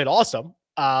healthy, he's played awesome.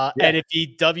 And if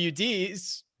he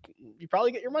WDs, you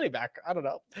probably get your money back. I don't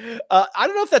know. I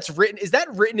don't know if that's written. Is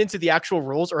that written into the actual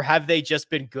rules, or have they just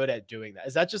been good at doing that?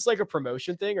 Is that just like a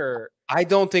promotion thing? Or I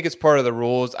don't think it's part of the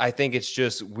rules. I think it's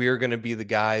just we're going to be the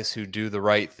guys who do the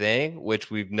right thing,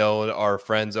 which we've known our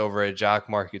friends over at Jock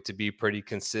Market to be pretty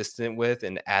consistent with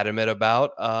and adamant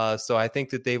about. So I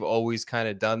think that they've always kind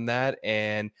of done that,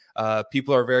 and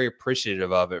people are very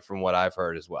appreciative of it from what I've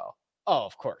heard as well. Oh,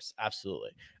 of course. Absolutely.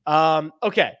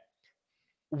 Okay.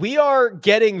 We are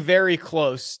getting very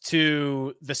close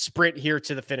to the sprint here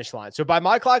to the finish line. So by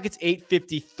my clock, it's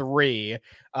 8:53.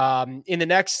 In the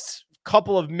next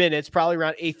couple of minutes, probably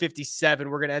around 8:57,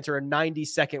 we're going to enter a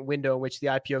 90-second window in which the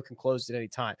IPO can close at any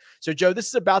time. So, Joe, this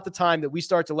is about the time that we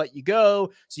start to let you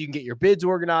go so you can get your bids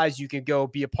organized. You can go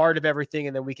be a part of everything,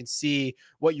 and then we can see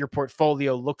what your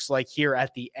portfolio looks like here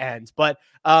at the end. But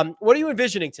what are you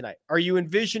envisioning tonight? Are you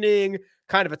envisioning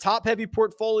kind of a top-heavy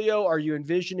portfolio? Are you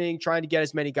envisioning trying to get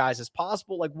as many guys as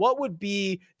possible? Like, what would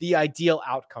be the ideal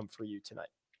outcome for you tonight?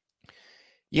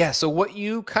 Yeah, so what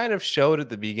you kind of showed at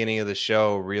the beginning of the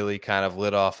show really kind of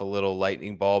lit off a little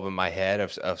lightning bulb in my head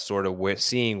of sort of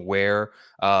seeing where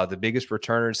the biggest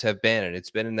returners have been, and it's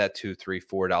been in that $2, $3,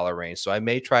 $4 range. So I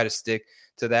may try to stick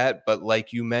to that, but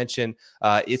like you mentioned,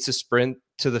 it's a sprint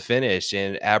to the finish,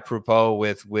 and apropos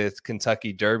with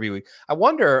Kentucky Derby week, I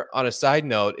wonder, on a side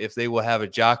note, if they will have a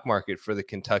Jock Market for the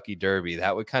Kentucky Derby.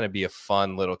 That would kind of be a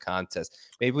fun little contest.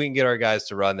 Maybe we can get our guys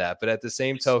to run that. But at the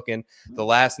same token, the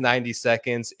last 90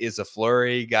 seconds is a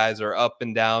flurry. Guys are up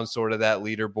and down sort of that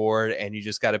leaderboard, and you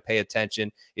just got to pay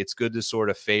attention. It's good to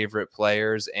sort of favorite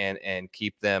players and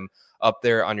keep them up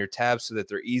there on your tab so that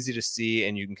they're easy to see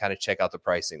and you can kind of check out the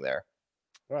pricing there.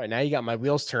 All right, now you got my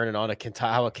wheels turning on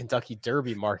how a Kentucky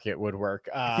Derby market would work.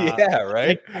 Yeah,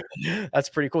 right. That's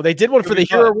pretty cool. They did one for the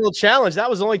Hero World Challenge. That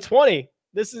was only 20.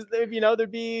 This is, there'd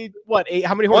be what, 8?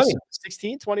 How many horses?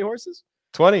 16, 20 horses?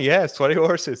 20, yeah, it's 20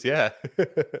 horses, yeah.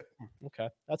 Okay,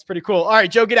 that's pretty cool. All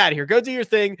right, Joe, get out of here. Go do your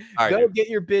thing. Go get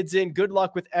your bids in. Good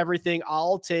luck with everything.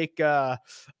 I'll take you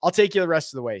the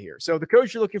rest of the way here. So the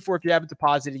code you're looking for, if you haven't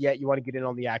deposited yet, you want to get in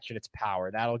on the action, it's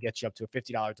POWER. That'll get you up to a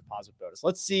 $50 deposit bonus.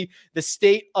 Let's see the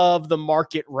state of the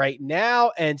market right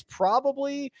now, and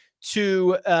probably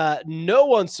to no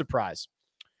one's surprise,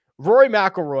 Rory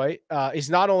McIlroy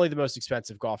is not only the most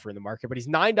expensive golfer in the market, but he's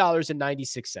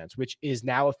 $9.96, which is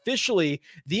now officially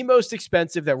the most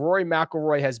expensive that Rory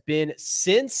McIlroy has been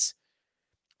since,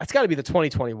 it's got to be the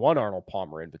 2021 Arnold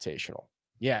Palmer Invitational.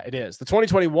 Yeah, it is. The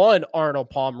 2021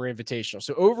 Arnold Palmer Invitational.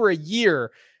 So over a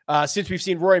year, since we've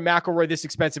seen Rory McIlroy this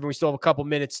expensive and we still have a couple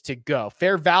minutes to go.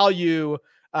 Fair value.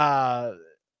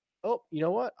 Oh, you know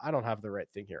what? I don't have the right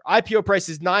thing here. IPO price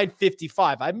is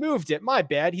 $955. I moved it. My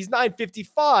bad. He's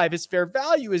 $955. His fair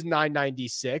value is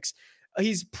 $996.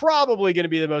 He's probably going to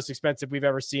be the most expensive we've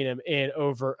ever seen him in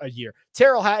over a year.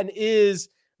 Tyrrell Hatton is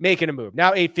making a move.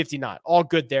 Now $859. All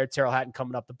good there. Tyrrell Hatton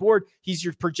coming up the board. He's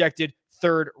your projected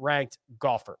third-ranked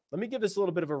golfer. Let me give this a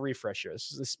little bit of a refresh here.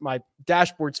 My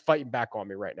dashboard's fighting back on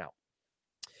me right now.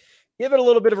 Give it a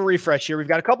little bit of a refresh here. We've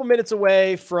got a couple minutes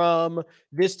away from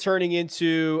this turning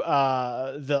into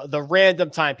the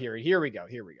random time period. Here we go.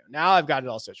 Now I've got it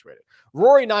all situated.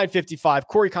 Rory 955,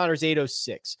 Corey Connors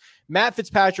 806, Matt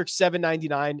Fitzpatrick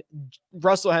 799,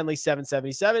 Russell Henley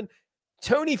 777,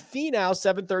 Tony Finau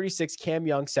 736, Cam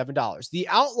Young $7. The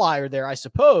outlier there, I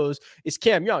suppose, is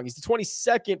Cam Young. He's the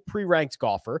 22nd pre-ranked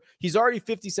golfer. He's already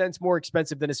 50 cents more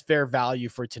expensive than his fair value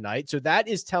for tonight. So that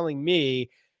is telling me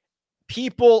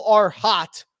people are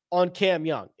hot on Cam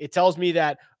Young. It tells me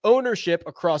that ownership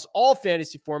across all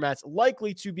fantasy formats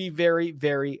likely to be very,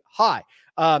 very high.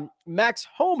 Max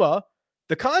Homa,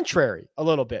 the contrary, a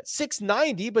little bit.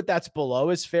 690, but that's below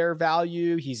his fair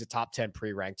value. He's a top 10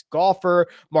 pre-ranked golfer.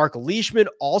 Mark Leishman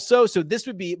also. So this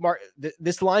would be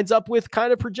this lines up with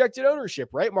kind of projected ownership,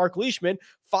 right? Mark Leishman,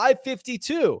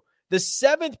 552. The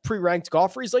 7th pre-ranked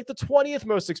golfer, he's like the 20th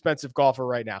most expensive golfer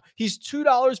right now. He's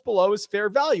 $2 below his fair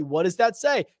value. What does that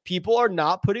say? People are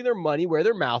not putting their money where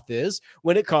their mouth is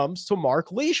when it comes to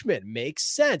Mark Leishman. Makes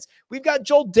sense. We've got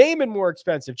Joel Damon more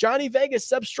expensive. Johnny Vegas,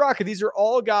 Seb Straka. These are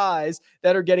all guys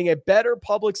that are getting a better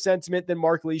public sentiment than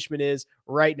Mark Leishman is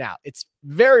right now. It's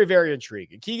very, very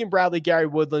intriguing. Keegan Bradley, Gary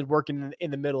Woodland working in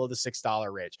the middle of the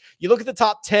 $6 range. You look at the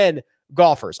top 10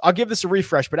 golfers. I'll give this a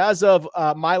refresh, but as of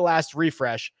my last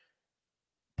refresh,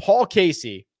 Paul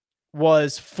Casey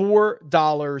was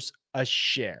 $4 a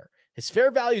share. His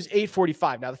fair value is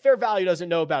 $845. Now, the fair value doesn't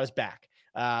know about his back.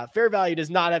 Fair value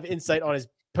does not have insight on his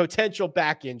potential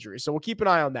back injury. So we'll keep an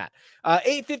eye on that.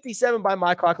 $857 by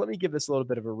my clock. Let me give this a little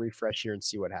bit of a refresh here and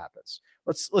see what happens.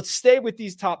 Let's stay with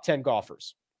these top 10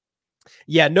 golfers.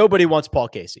 Yeah, nobody wants Paul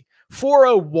Casey.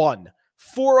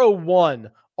 401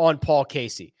 on Paul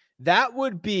Casey. That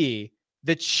would be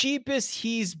the cheapest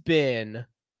he's been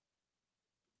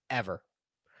ever.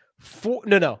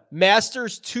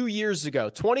 Masters 2 years ago,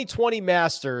 2020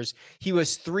 Masters, he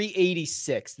was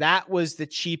 $386. That was the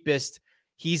cheapest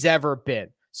he's ever been.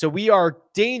 So we are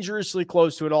dangerously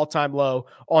close to an all-time low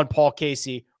on Paul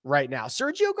Casey right now.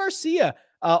 Sergio Garcia,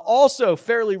 also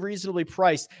fairly reasonably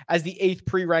priced as the 8th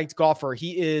pre-ranked golfer.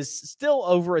 He is still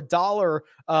over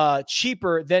 $1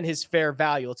 cheaper than his fair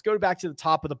value. Let's go back to the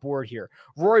top of the board here.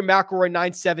 Rory McIlroy,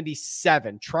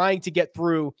 $977, trying to get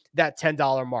through that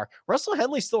 $10 mark. Russell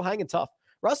Henley still hanging tough.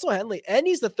 Russell Henley, and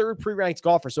he's the 3rd pre-ranked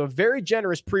golfer, so a very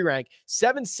generous pre-rank,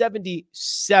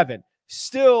 $777.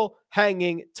 Still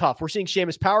hanging tough. We're seeing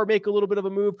Seamus Power make a little bit of a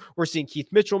move. We're seeing Keith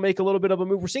Mitchell make a little bit of a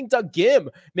move. We're seeing Doug Gim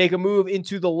make a move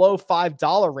into the low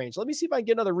 $5 range. Let me see if I can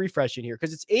get another refresh in here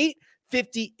because it's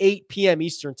 8:58 p.m.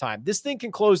 Eastern time. This thing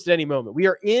can close at any moment. We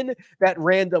are in that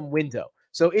random window.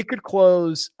 So it could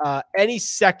close any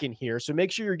second here. So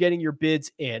make sure you're getting your bids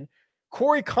in.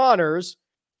 Corey Connors,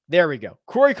 there we go.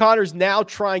 Corey Connors now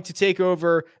trying to take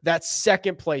over that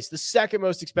second place, the second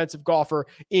most expensive golfer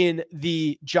in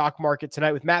the jock market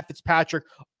tonight, with Matt Fitzpatrick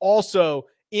also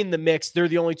in the mix. They're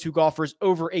the only 2 golfers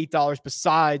over $8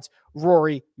 besides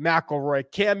Rory McIlroy.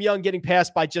 Cam Young getting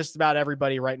passed by just about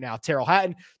everybody right now. Tyrrell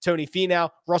Hatton, Tony Finau,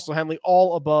 Russell Henley,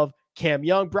 all above Cam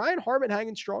Young. Brian Harman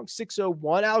hanging strong,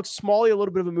 601. Alex Smalley, a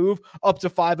little bit of a move up to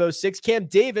 506. Cam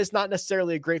Davis, not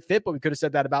necessarily a great fit, but we could have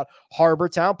said that about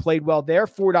Harbortown. Played well there,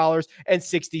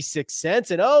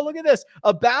 $4.66. And oh, look at this,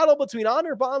 a battle between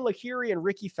Anirban Lahiri and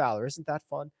Ricky Fowler. Isn't that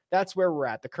fun? That's where we're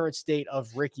at, the current state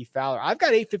of Ricky Fowler. I've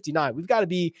got $859. We've got to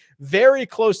be very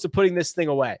close to putting this thing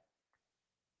away.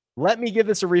 Let me give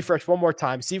this a refresh one more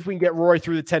time. See if we can get Rory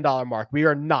through the $10 mark. We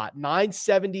are not.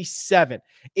 $977.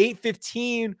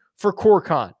 $815 for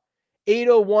Corcon.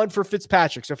 $801 for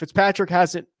Fitzpatrick. So Fitzpatrick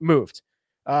hasn't moved.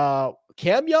 Cam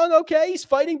Young, okay, he's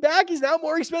fighting back. He's now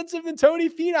more expensive than Tony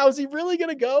Finau. Is he really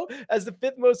going to go as the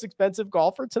 5th most expensive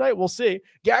golfer tonight? We'll see.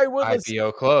 Gary Woodland.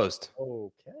 IPO closed.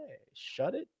 Okay.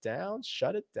 Shut it down.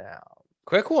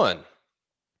 Quick one.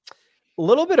 A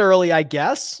little bit early, I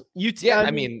guess.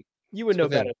 I mean, you would know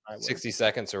better. 60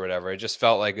 seconds or whatever. It just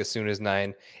felt like as soon as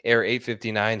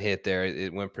 8:59 hit there,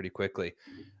 it went pretty quickly.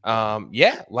 A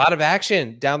lot of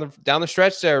action down the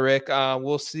stretch there, Rick.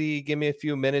 We'll see. Give me a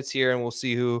few minutes here and we'll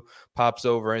see who pops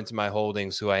over into my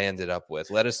holdings, who I ended up with.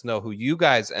 Let us know who you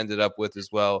guys ended up with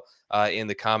as well in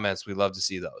the comments. We'd love to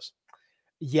see those.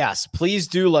 Yes, please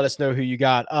do let us know who you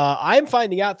got. I'm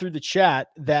finding out through the chat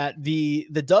that the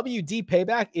WD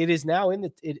payback, it is now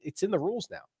it's in the rules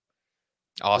now.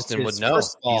 Austin would know.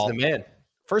 He's the man.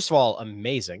 First of all,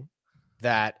 amazing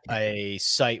that a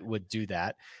site would do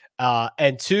that.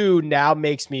 And two, now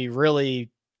makes me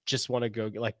really just want to go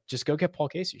get Paul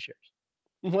Casey shares.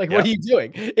 Like, What are you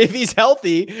doing? If he's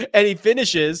healthy and he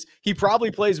finishes, he probably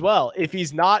plays well. If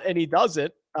he's not and he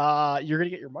doesn't, you're going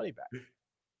to get your money back.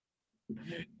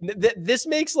 This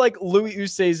makes like Louis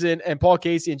Oosthuizen and Paul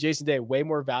Casey and Jason Day way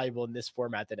more valuable in this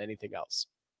format than anything else.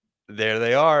 There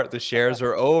they are. The shares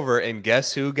are over. And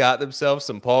guess who got themselves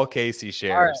some Paul Casey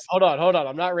shares? All right, hold on.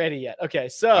 I'm not ready yet. Okay,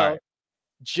 so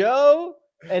Joe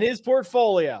and his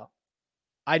portfolio.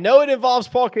 I know it involves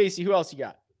Paul Casey. Who else you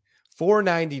got?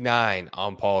 $4.99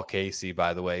 on Paul Casey,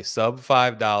 by the way. Sub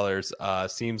 $5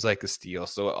 seems like a steal.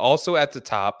 So also at the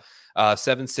top,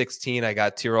 716, I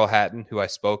got Tyrrell Hatton, who I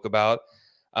spoke about.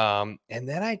 And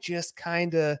then I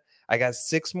got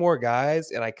 6 more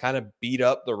guys, and I kind of beat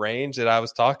up the range that I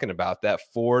was talking about, that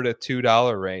 $4 to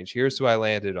 $2 range. Here's who I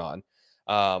landed on.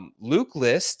 Luke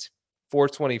List,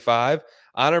 425.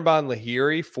 Anirban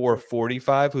Lahiri,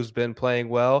 445, who's been playing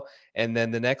well. And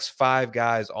then the next 5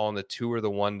 guys all in the $2 or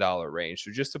the $1 range.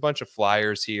 So just a bunch of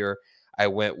flyers here. I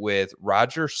went with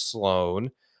Roger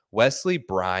Sloan, Wesley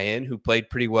Bryan, who played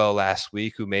pretty well last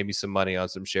week, who made me some money on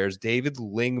some shares. David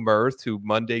Lingmerth, who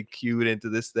Monday queued into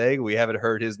this thing. We haven't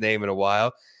heard his name in a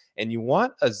while. And you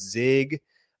want a zig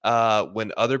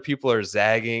when other people are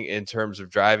zagging in terms of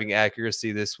driving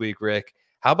accuracy this week, Rick.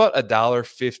 How about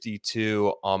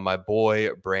 $1.52 on my boy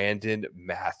Brandon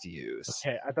Matthews?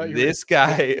 Okay, I thought this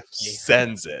guy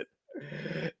sends it.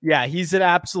 Yeah, he's an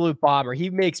absolute bomber.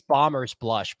 He makes bombers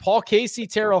blush. Paul Casey,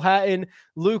 Tyrrell Hatton,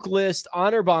 Luke List,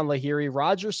 Anirban Lahiri,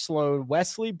 Roger Sloan,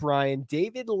 Wesley Bryan,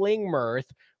 David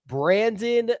Lingmerth,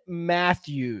 Brandon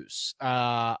Matthews.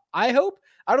 I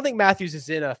don't think Matthews is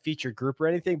in a featured group or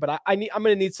anything, but I'm going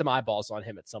to need some eyeballs on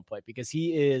him at some point because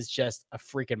he is just a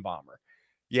freaking bomber.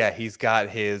 Yeah, he's got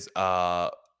his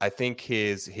I think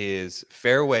his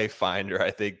fairway finder.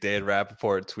 I think Dan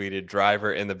Rappaport tweeted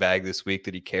driver in the bag this week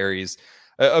that he carries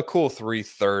a cool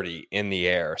 330 in the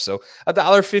air. So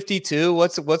 $1.52.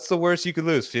 What's the worst you could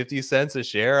lose? 50 cents a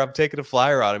share. I'm taking a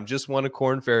flyer on him. Just won a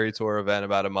Corn Ferry Tour event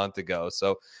about a month ago.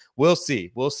 So we'll see.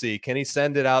 Can he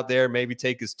send it out there? Maybe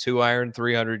take his 2-iron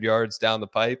 300 yards down the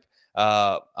pipe.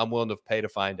 I'm willing to pay to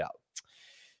find out.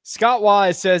 Scott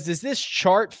Wise says, is this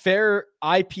chart fair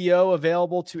IPO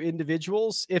available to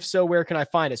individuals? If so, where can I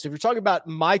find it? So if you're talking about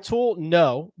my tool,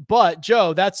 no. But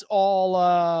Joe, that's all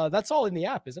in the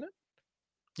app, isn't it?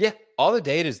 Yeah, all the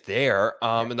data is there.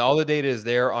 And all the data is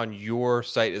there on your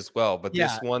site as well. But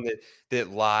this one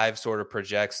that live sort of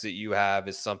projects that you have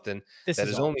is something that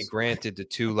is only granted to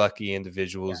 2 lucky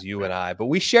individuals, you and I. But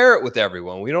we share it with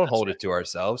everyone. We don't hold it to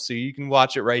ourselves. So you can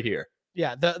watch it right here.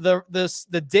 Yeah,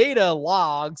 the data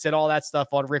logs and all that stuff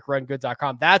on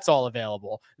rickrungood.com, that's all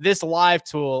available. This live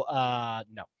tool,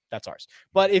 no, that's ours.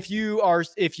 But if you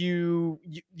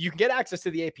can get access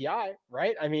to the API,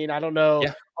 right? I mean, I don't know.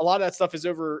 Yeah. A lot of that stuff is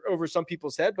over some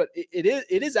people's head, but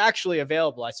it is actually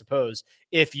available, I suppose,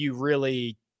 if you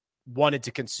really wanted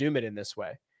to consume it in this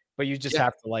way. But you just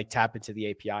have to like tap into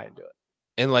the API and do it.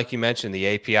 And like you mentioned, the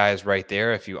API is right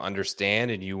there. If you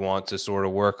understand and you want to sort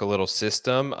of work a little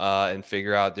system and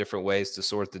figure out different ways to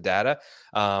sort the data,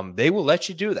 they will let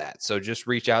you do that. So just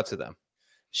reach out to them.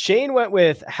 Shane went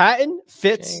with Hatton,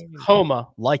 Fitz, Homa.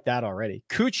 Like that already.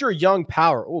 Kuchar, Young,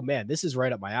 Power. Oh, man, this is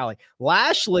right up my alley.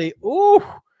 Lashley,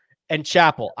 and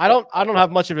Chappell. I don't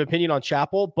have much of an opinion on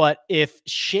Chappell, but if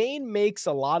Shane makes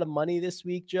a lot of money this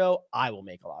week, Joe, I will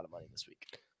make a lot of money this week.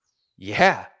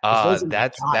 Yeah,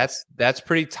 that's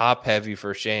pretty top heavy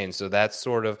for Shane. So that's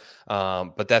sort of,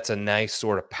 but that's a nice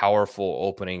sort of powerful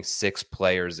opening 6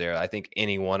 players there. I think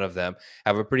any one of them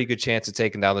have a pretty good chance of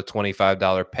taking down the $25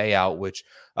 payout, which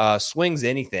swings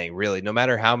anything really. No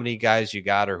matter how many guys you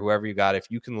got or whoever you got, if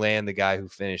you can land the guy who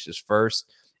finishes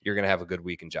first, you're going to have a good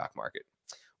week in Jock Market.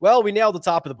 Well, we nailed the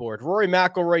top of the board. Rory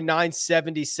McIlroy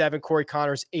 977, Corey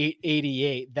Connors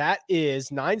 888. That is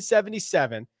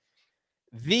 977.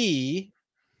 The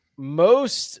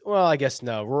most, well, I guess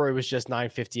no. Rory was just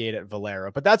 958 at Valero,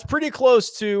 but that's pretty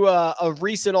close to a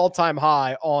recent all-time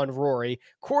high on Rory.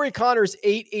 Corey Connors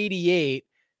 888.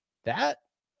 That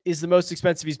is the most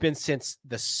expensive he's been since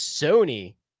the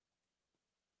Sony.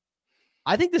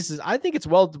 I think it's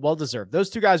well deserved. Those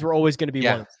 2 guys were always going to be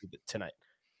one tonight.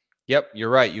 Yep, you're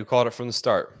right. You called it from the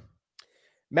start.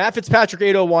 Matt Fitzpatrick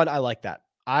 801. I like that.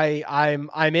 I'm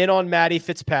in on Matty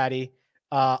Fitzpatty.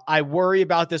 I worry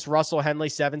about this Russell Henley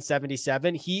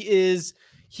 777. He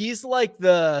He's like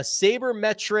the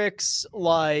sabermetrics,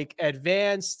 like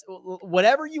advanced,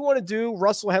 whatever you want to do.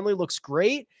 Russell Henley looks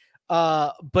great,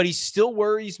 but he still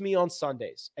worries me on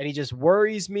Sundays, and he just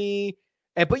worries me.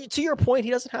 And but to your point,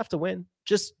 he doesn't have to win.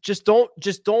 Just don't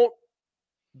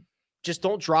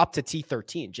drop to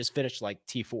T13. Just finish like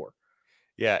T4.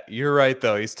 Yeah, you're right,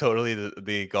 though. He's totally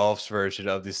the golf's version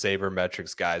of the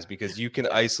sabermetrics guys, because you can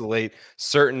isolate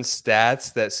certain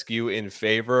stats that skew in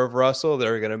favor of Russell that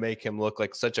are going to make him look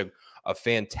like such a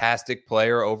fantastic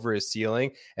player over his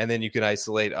ceiling. And then you can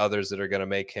isolate others that are going to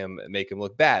make him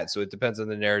look bad. So it depends on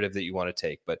the narrative that you want to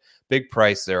take. But big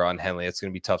price there on Henley. It's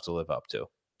going to be tough to live up to.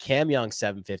 Cam Young,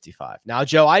 755. Now,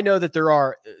 Joe, I know that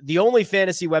the only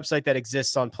fantasy website that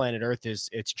exists on planet Earth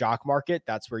it's Jock Market.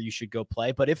 That's where you should go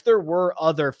play. But if there were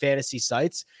other fantasy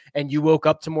sites and you woke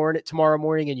up tomorrow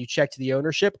morning and you checked the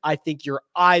ownership, I think your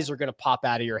eyes are going to pop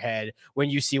out of your head when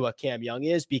you see what Cam Young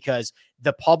is, because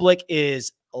the public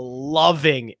is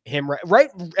loving him,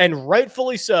 right, and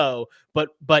rightfully so. But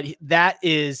that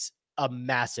is a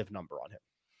massive number on him.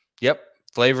 Yep.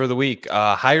 Flavor of the week.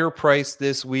 Higher price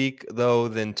this week, though,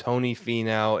 than Tony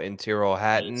Finau and Tyrrell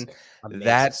Hatton. Amazing.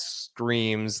 That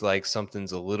screams like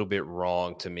something's a little bit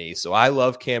wrong to me. So I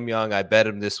love Cam Young. I bet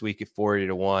him this week at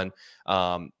 40-1.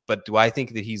 But do I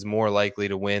think that he's more likely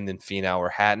to win than Finau or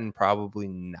Hatton? Probably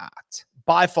not.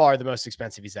 By far the most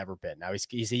expensive he's ever been. Now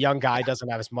he's a young guy, doesn't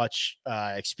have as much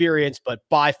experience, but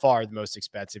by far the most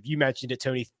expensive. You mentioned it,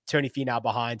 Tony Finau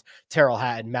behind, Tyrrell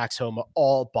Hatton, Max Homa,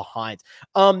 all behind.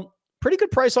 Pretty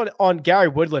good price on Gary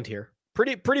Woodland here.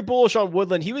 Pretty bullish on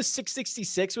Woodland. He was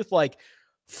 666 with like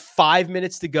 5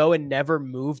 minutes to go and never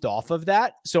moved off of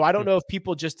that. So I don't know if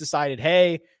people just decided,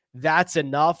 hey, that's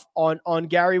enough on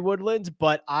Gary Woodland,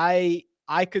 but I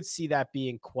could see that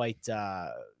being quite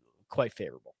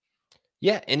favorable.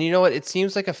 Yeah, and you know what? It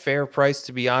seems like a fair price,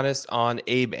 to be honest, on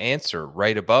Abe Answer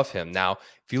right above him. Now,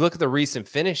 if you look at the recent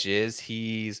finishes,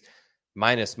 he's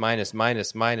minus, like,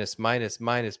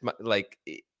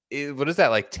 what is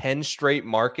that, like 10 straight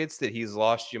markets that he's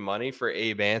lost you money for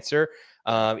Abe Answer,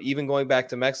 even going back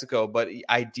to Mexico. But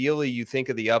ideally, you think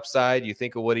of the upside, you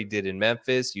think of what he did in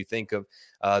Memphis, you think of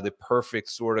the perfect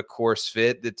sort of course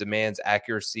fit that demands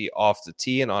accuracy off the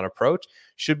tee and on approach.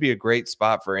 Should be a great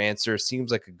spot for Answer.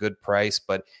 Seems like a good price,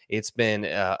 but it's been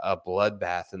a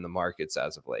bloodbath in the markets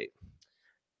as of late.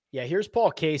 Yeah, here's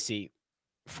Paul Casey,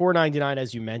 $4.99,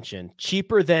 as you mentioned,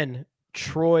 cheaper than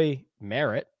Troy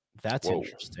Merritt. That's Whoa.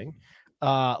 Interesting.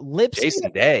 Lipsky,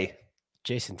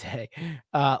 Jason Day.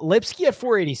 Lipsky at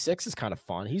 486 is kind of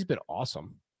fun. He's been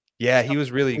awesome. Yeah, he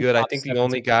was really good. I think the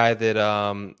only guy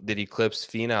that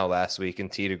eclipsed Finau last week in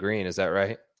tee to green. Is that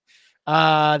right?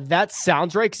 That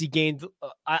sounds right, because he gained.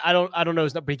 I don't know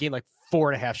his number, but he gained like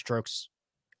 4.5 strokes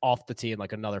off the tee and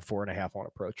like another 4.5 on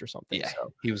approach or something. Yeah,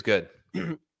 so he was good.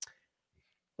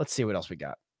 Let's see what else we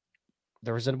got.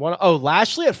 There was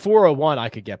Lashley at 401. I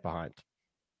could get behind.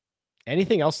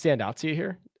 Anything else stand out to you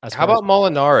here? How about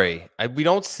Molinari? We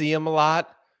don't see him a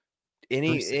lot.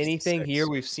 Anything here?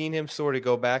 We've seen him sort of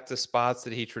go back to spots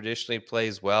that he traditionally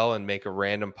plays well and make a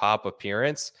random pop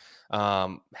appearance.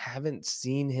 Haven't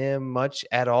seen him much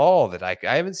at all. That I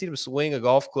haven't seen him swing a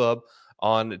golf club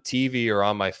on TV or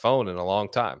on my phone in a long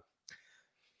time.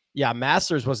 Yeah,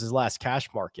 Masters was his last cash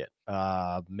market.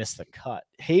 Missed the cut.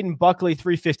 Hayden Buckley,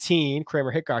 315.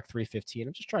 Kramer Hickok, 315.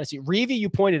 I'm just trying to see. Reavie, you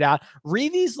pointed out.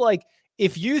 Reavie's like,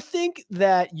 if you think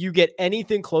that you get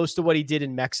anything close to what he did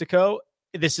in Mexico,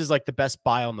 this is like the best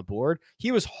buy on the board.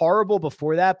 He was horrible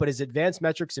before that, but his advanced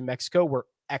metrics in Mexico were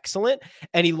excellent,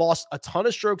 and he lost a ton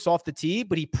of strokes off the tee,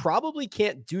 but he probably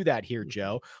can't do that here,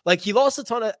 Joe. Like, he lost a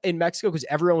ton in Mexico because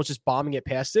everyone was just bombing it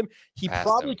past him. He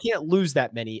probably can't lose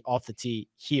that many off the tee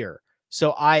here.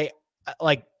 So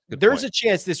there's a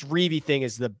chance this Reavie thing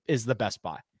is the best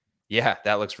buy. Yeah,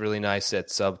 that looks really nice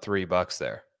at sub $3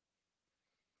 there.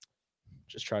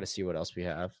 Just try to see what else we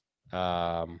have.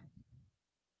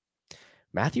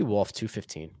 Matthew Wolff,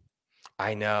 215.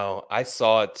 I know. I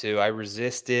saw it too. I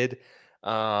resisted.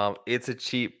 It's a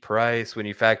cheap price. When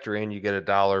you factor in, you get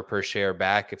 $1 per share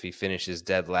back if he finishes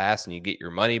dead last, and you get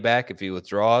your money back if he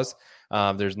withdraws.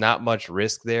 There's not much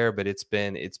risk there, but it's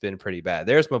been pretty bad.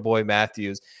 There's my boy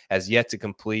Matthews, has yet to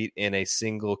complete in a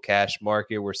single cash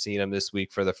market. We're seeing him this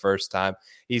week for the first time.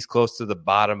 He's close to the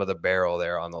bottom of the barrel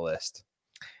there on the list.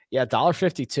 Yeah,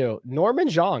 $1.52. Norman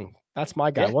Zhang, that's my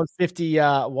guy. 150,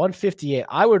 158.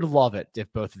 I would love it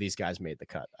if both of these guys made the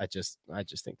cut. I just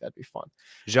think that'd be fun.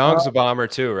 Zhang's a bomber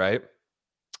too, right?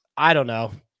 I don't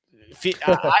know.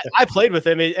 I played with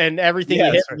him, and everything he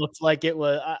hit looked like it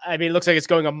was. I mean, it looks like it's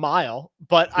going a mile,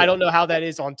 but I don't know how that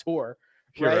is on tour.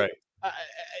 Right?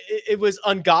 it was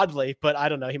ungodly, but I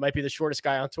don't know. He might be the shortest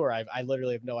guy on tour. I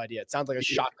literally have no idea. It sounds like a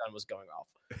shotgun was going off.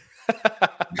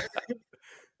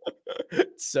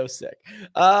 So sick.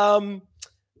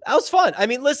 That was fun. I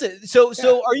mean, listen, so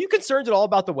are you concerned at all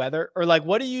about the weather, or like,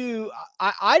 what do you,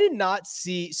 I did not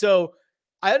see. So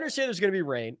I understand there's going to be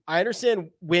rain. I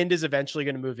understand wind is eventually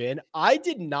going to move in. I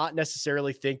did not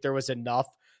necessarily think there was enough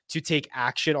to take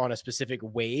action on a specific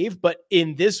wave, but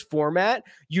in this format,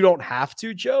 you don't have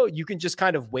to, Joe. You can just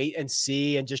kind of wait and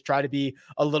see and just try to be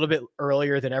a little bit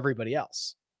earlier than everybody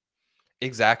else.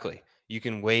 Exactly. You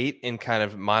can wait and kind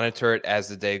of monitor it as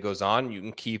the day goes on. You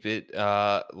can keep it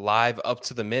live up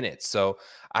to the minute. So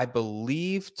I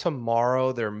believe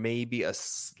tomorrow there may be a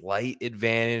slight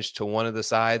advantage to one of the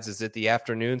sides. Is it the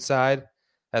afternoon side?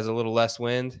 Has a little less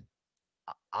wind?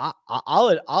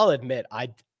 I'll admit,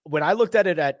 when I looked at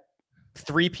it at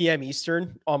 3 p.m.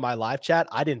 Eastern on my live chat,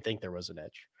 I didn't think there was an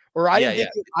edge. Or I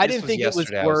didn't think it was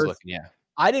worth.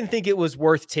 I didn't think it was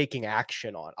worth taking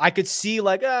action on. I could see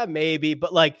like maybe,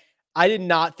 but like I did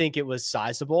not think it was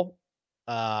sizable.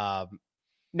 Now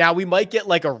we might get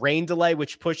like a rain delay,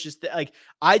 which pushes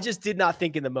I just did not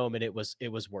think in the moment it was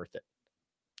worth it.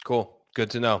 Cool.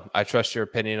 Good to know. I trust your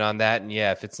opinion on that. And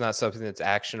yeah, if it's not something that's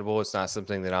actionable, it's not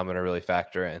something that I'm going to really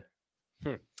factor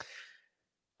in.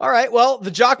 All right. Well,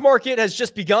 the jock market has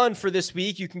just begun for this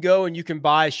week. You can go and you can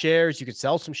buy shares. You can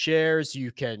sell some shares.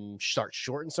 You can start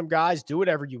shorting some guys. Do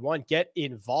whatever you want. Get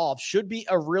involved. Should be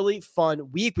a really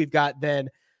fun week. We've got then,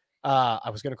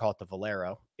 I was going to call it the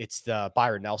Valero. It's the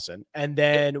Byron Nelson. And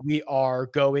then we are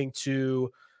going to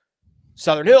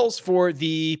Southern Hills for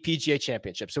the PGA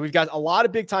Championship. So we've got a lot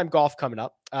of big time golf coming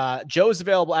up. Joe's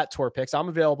available at Tour Picks. I'm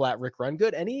available at Rick Run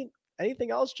Good.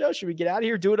 Anything else, Joe? Should we get out of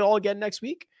here? Do it all again next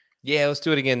week? Yeah, let's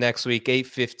do it again next week,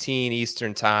 8:15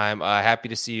 Eastern time. Happy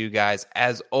to see you guys.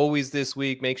 As always this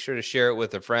week, make sure to share it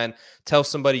with a friend. Tell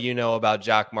somebody you know about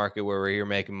Jock Market, where we're here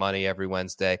making money every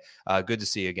Wednesday. Good to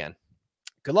see you again.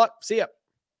 Good luck. See ya.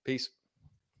 Peace.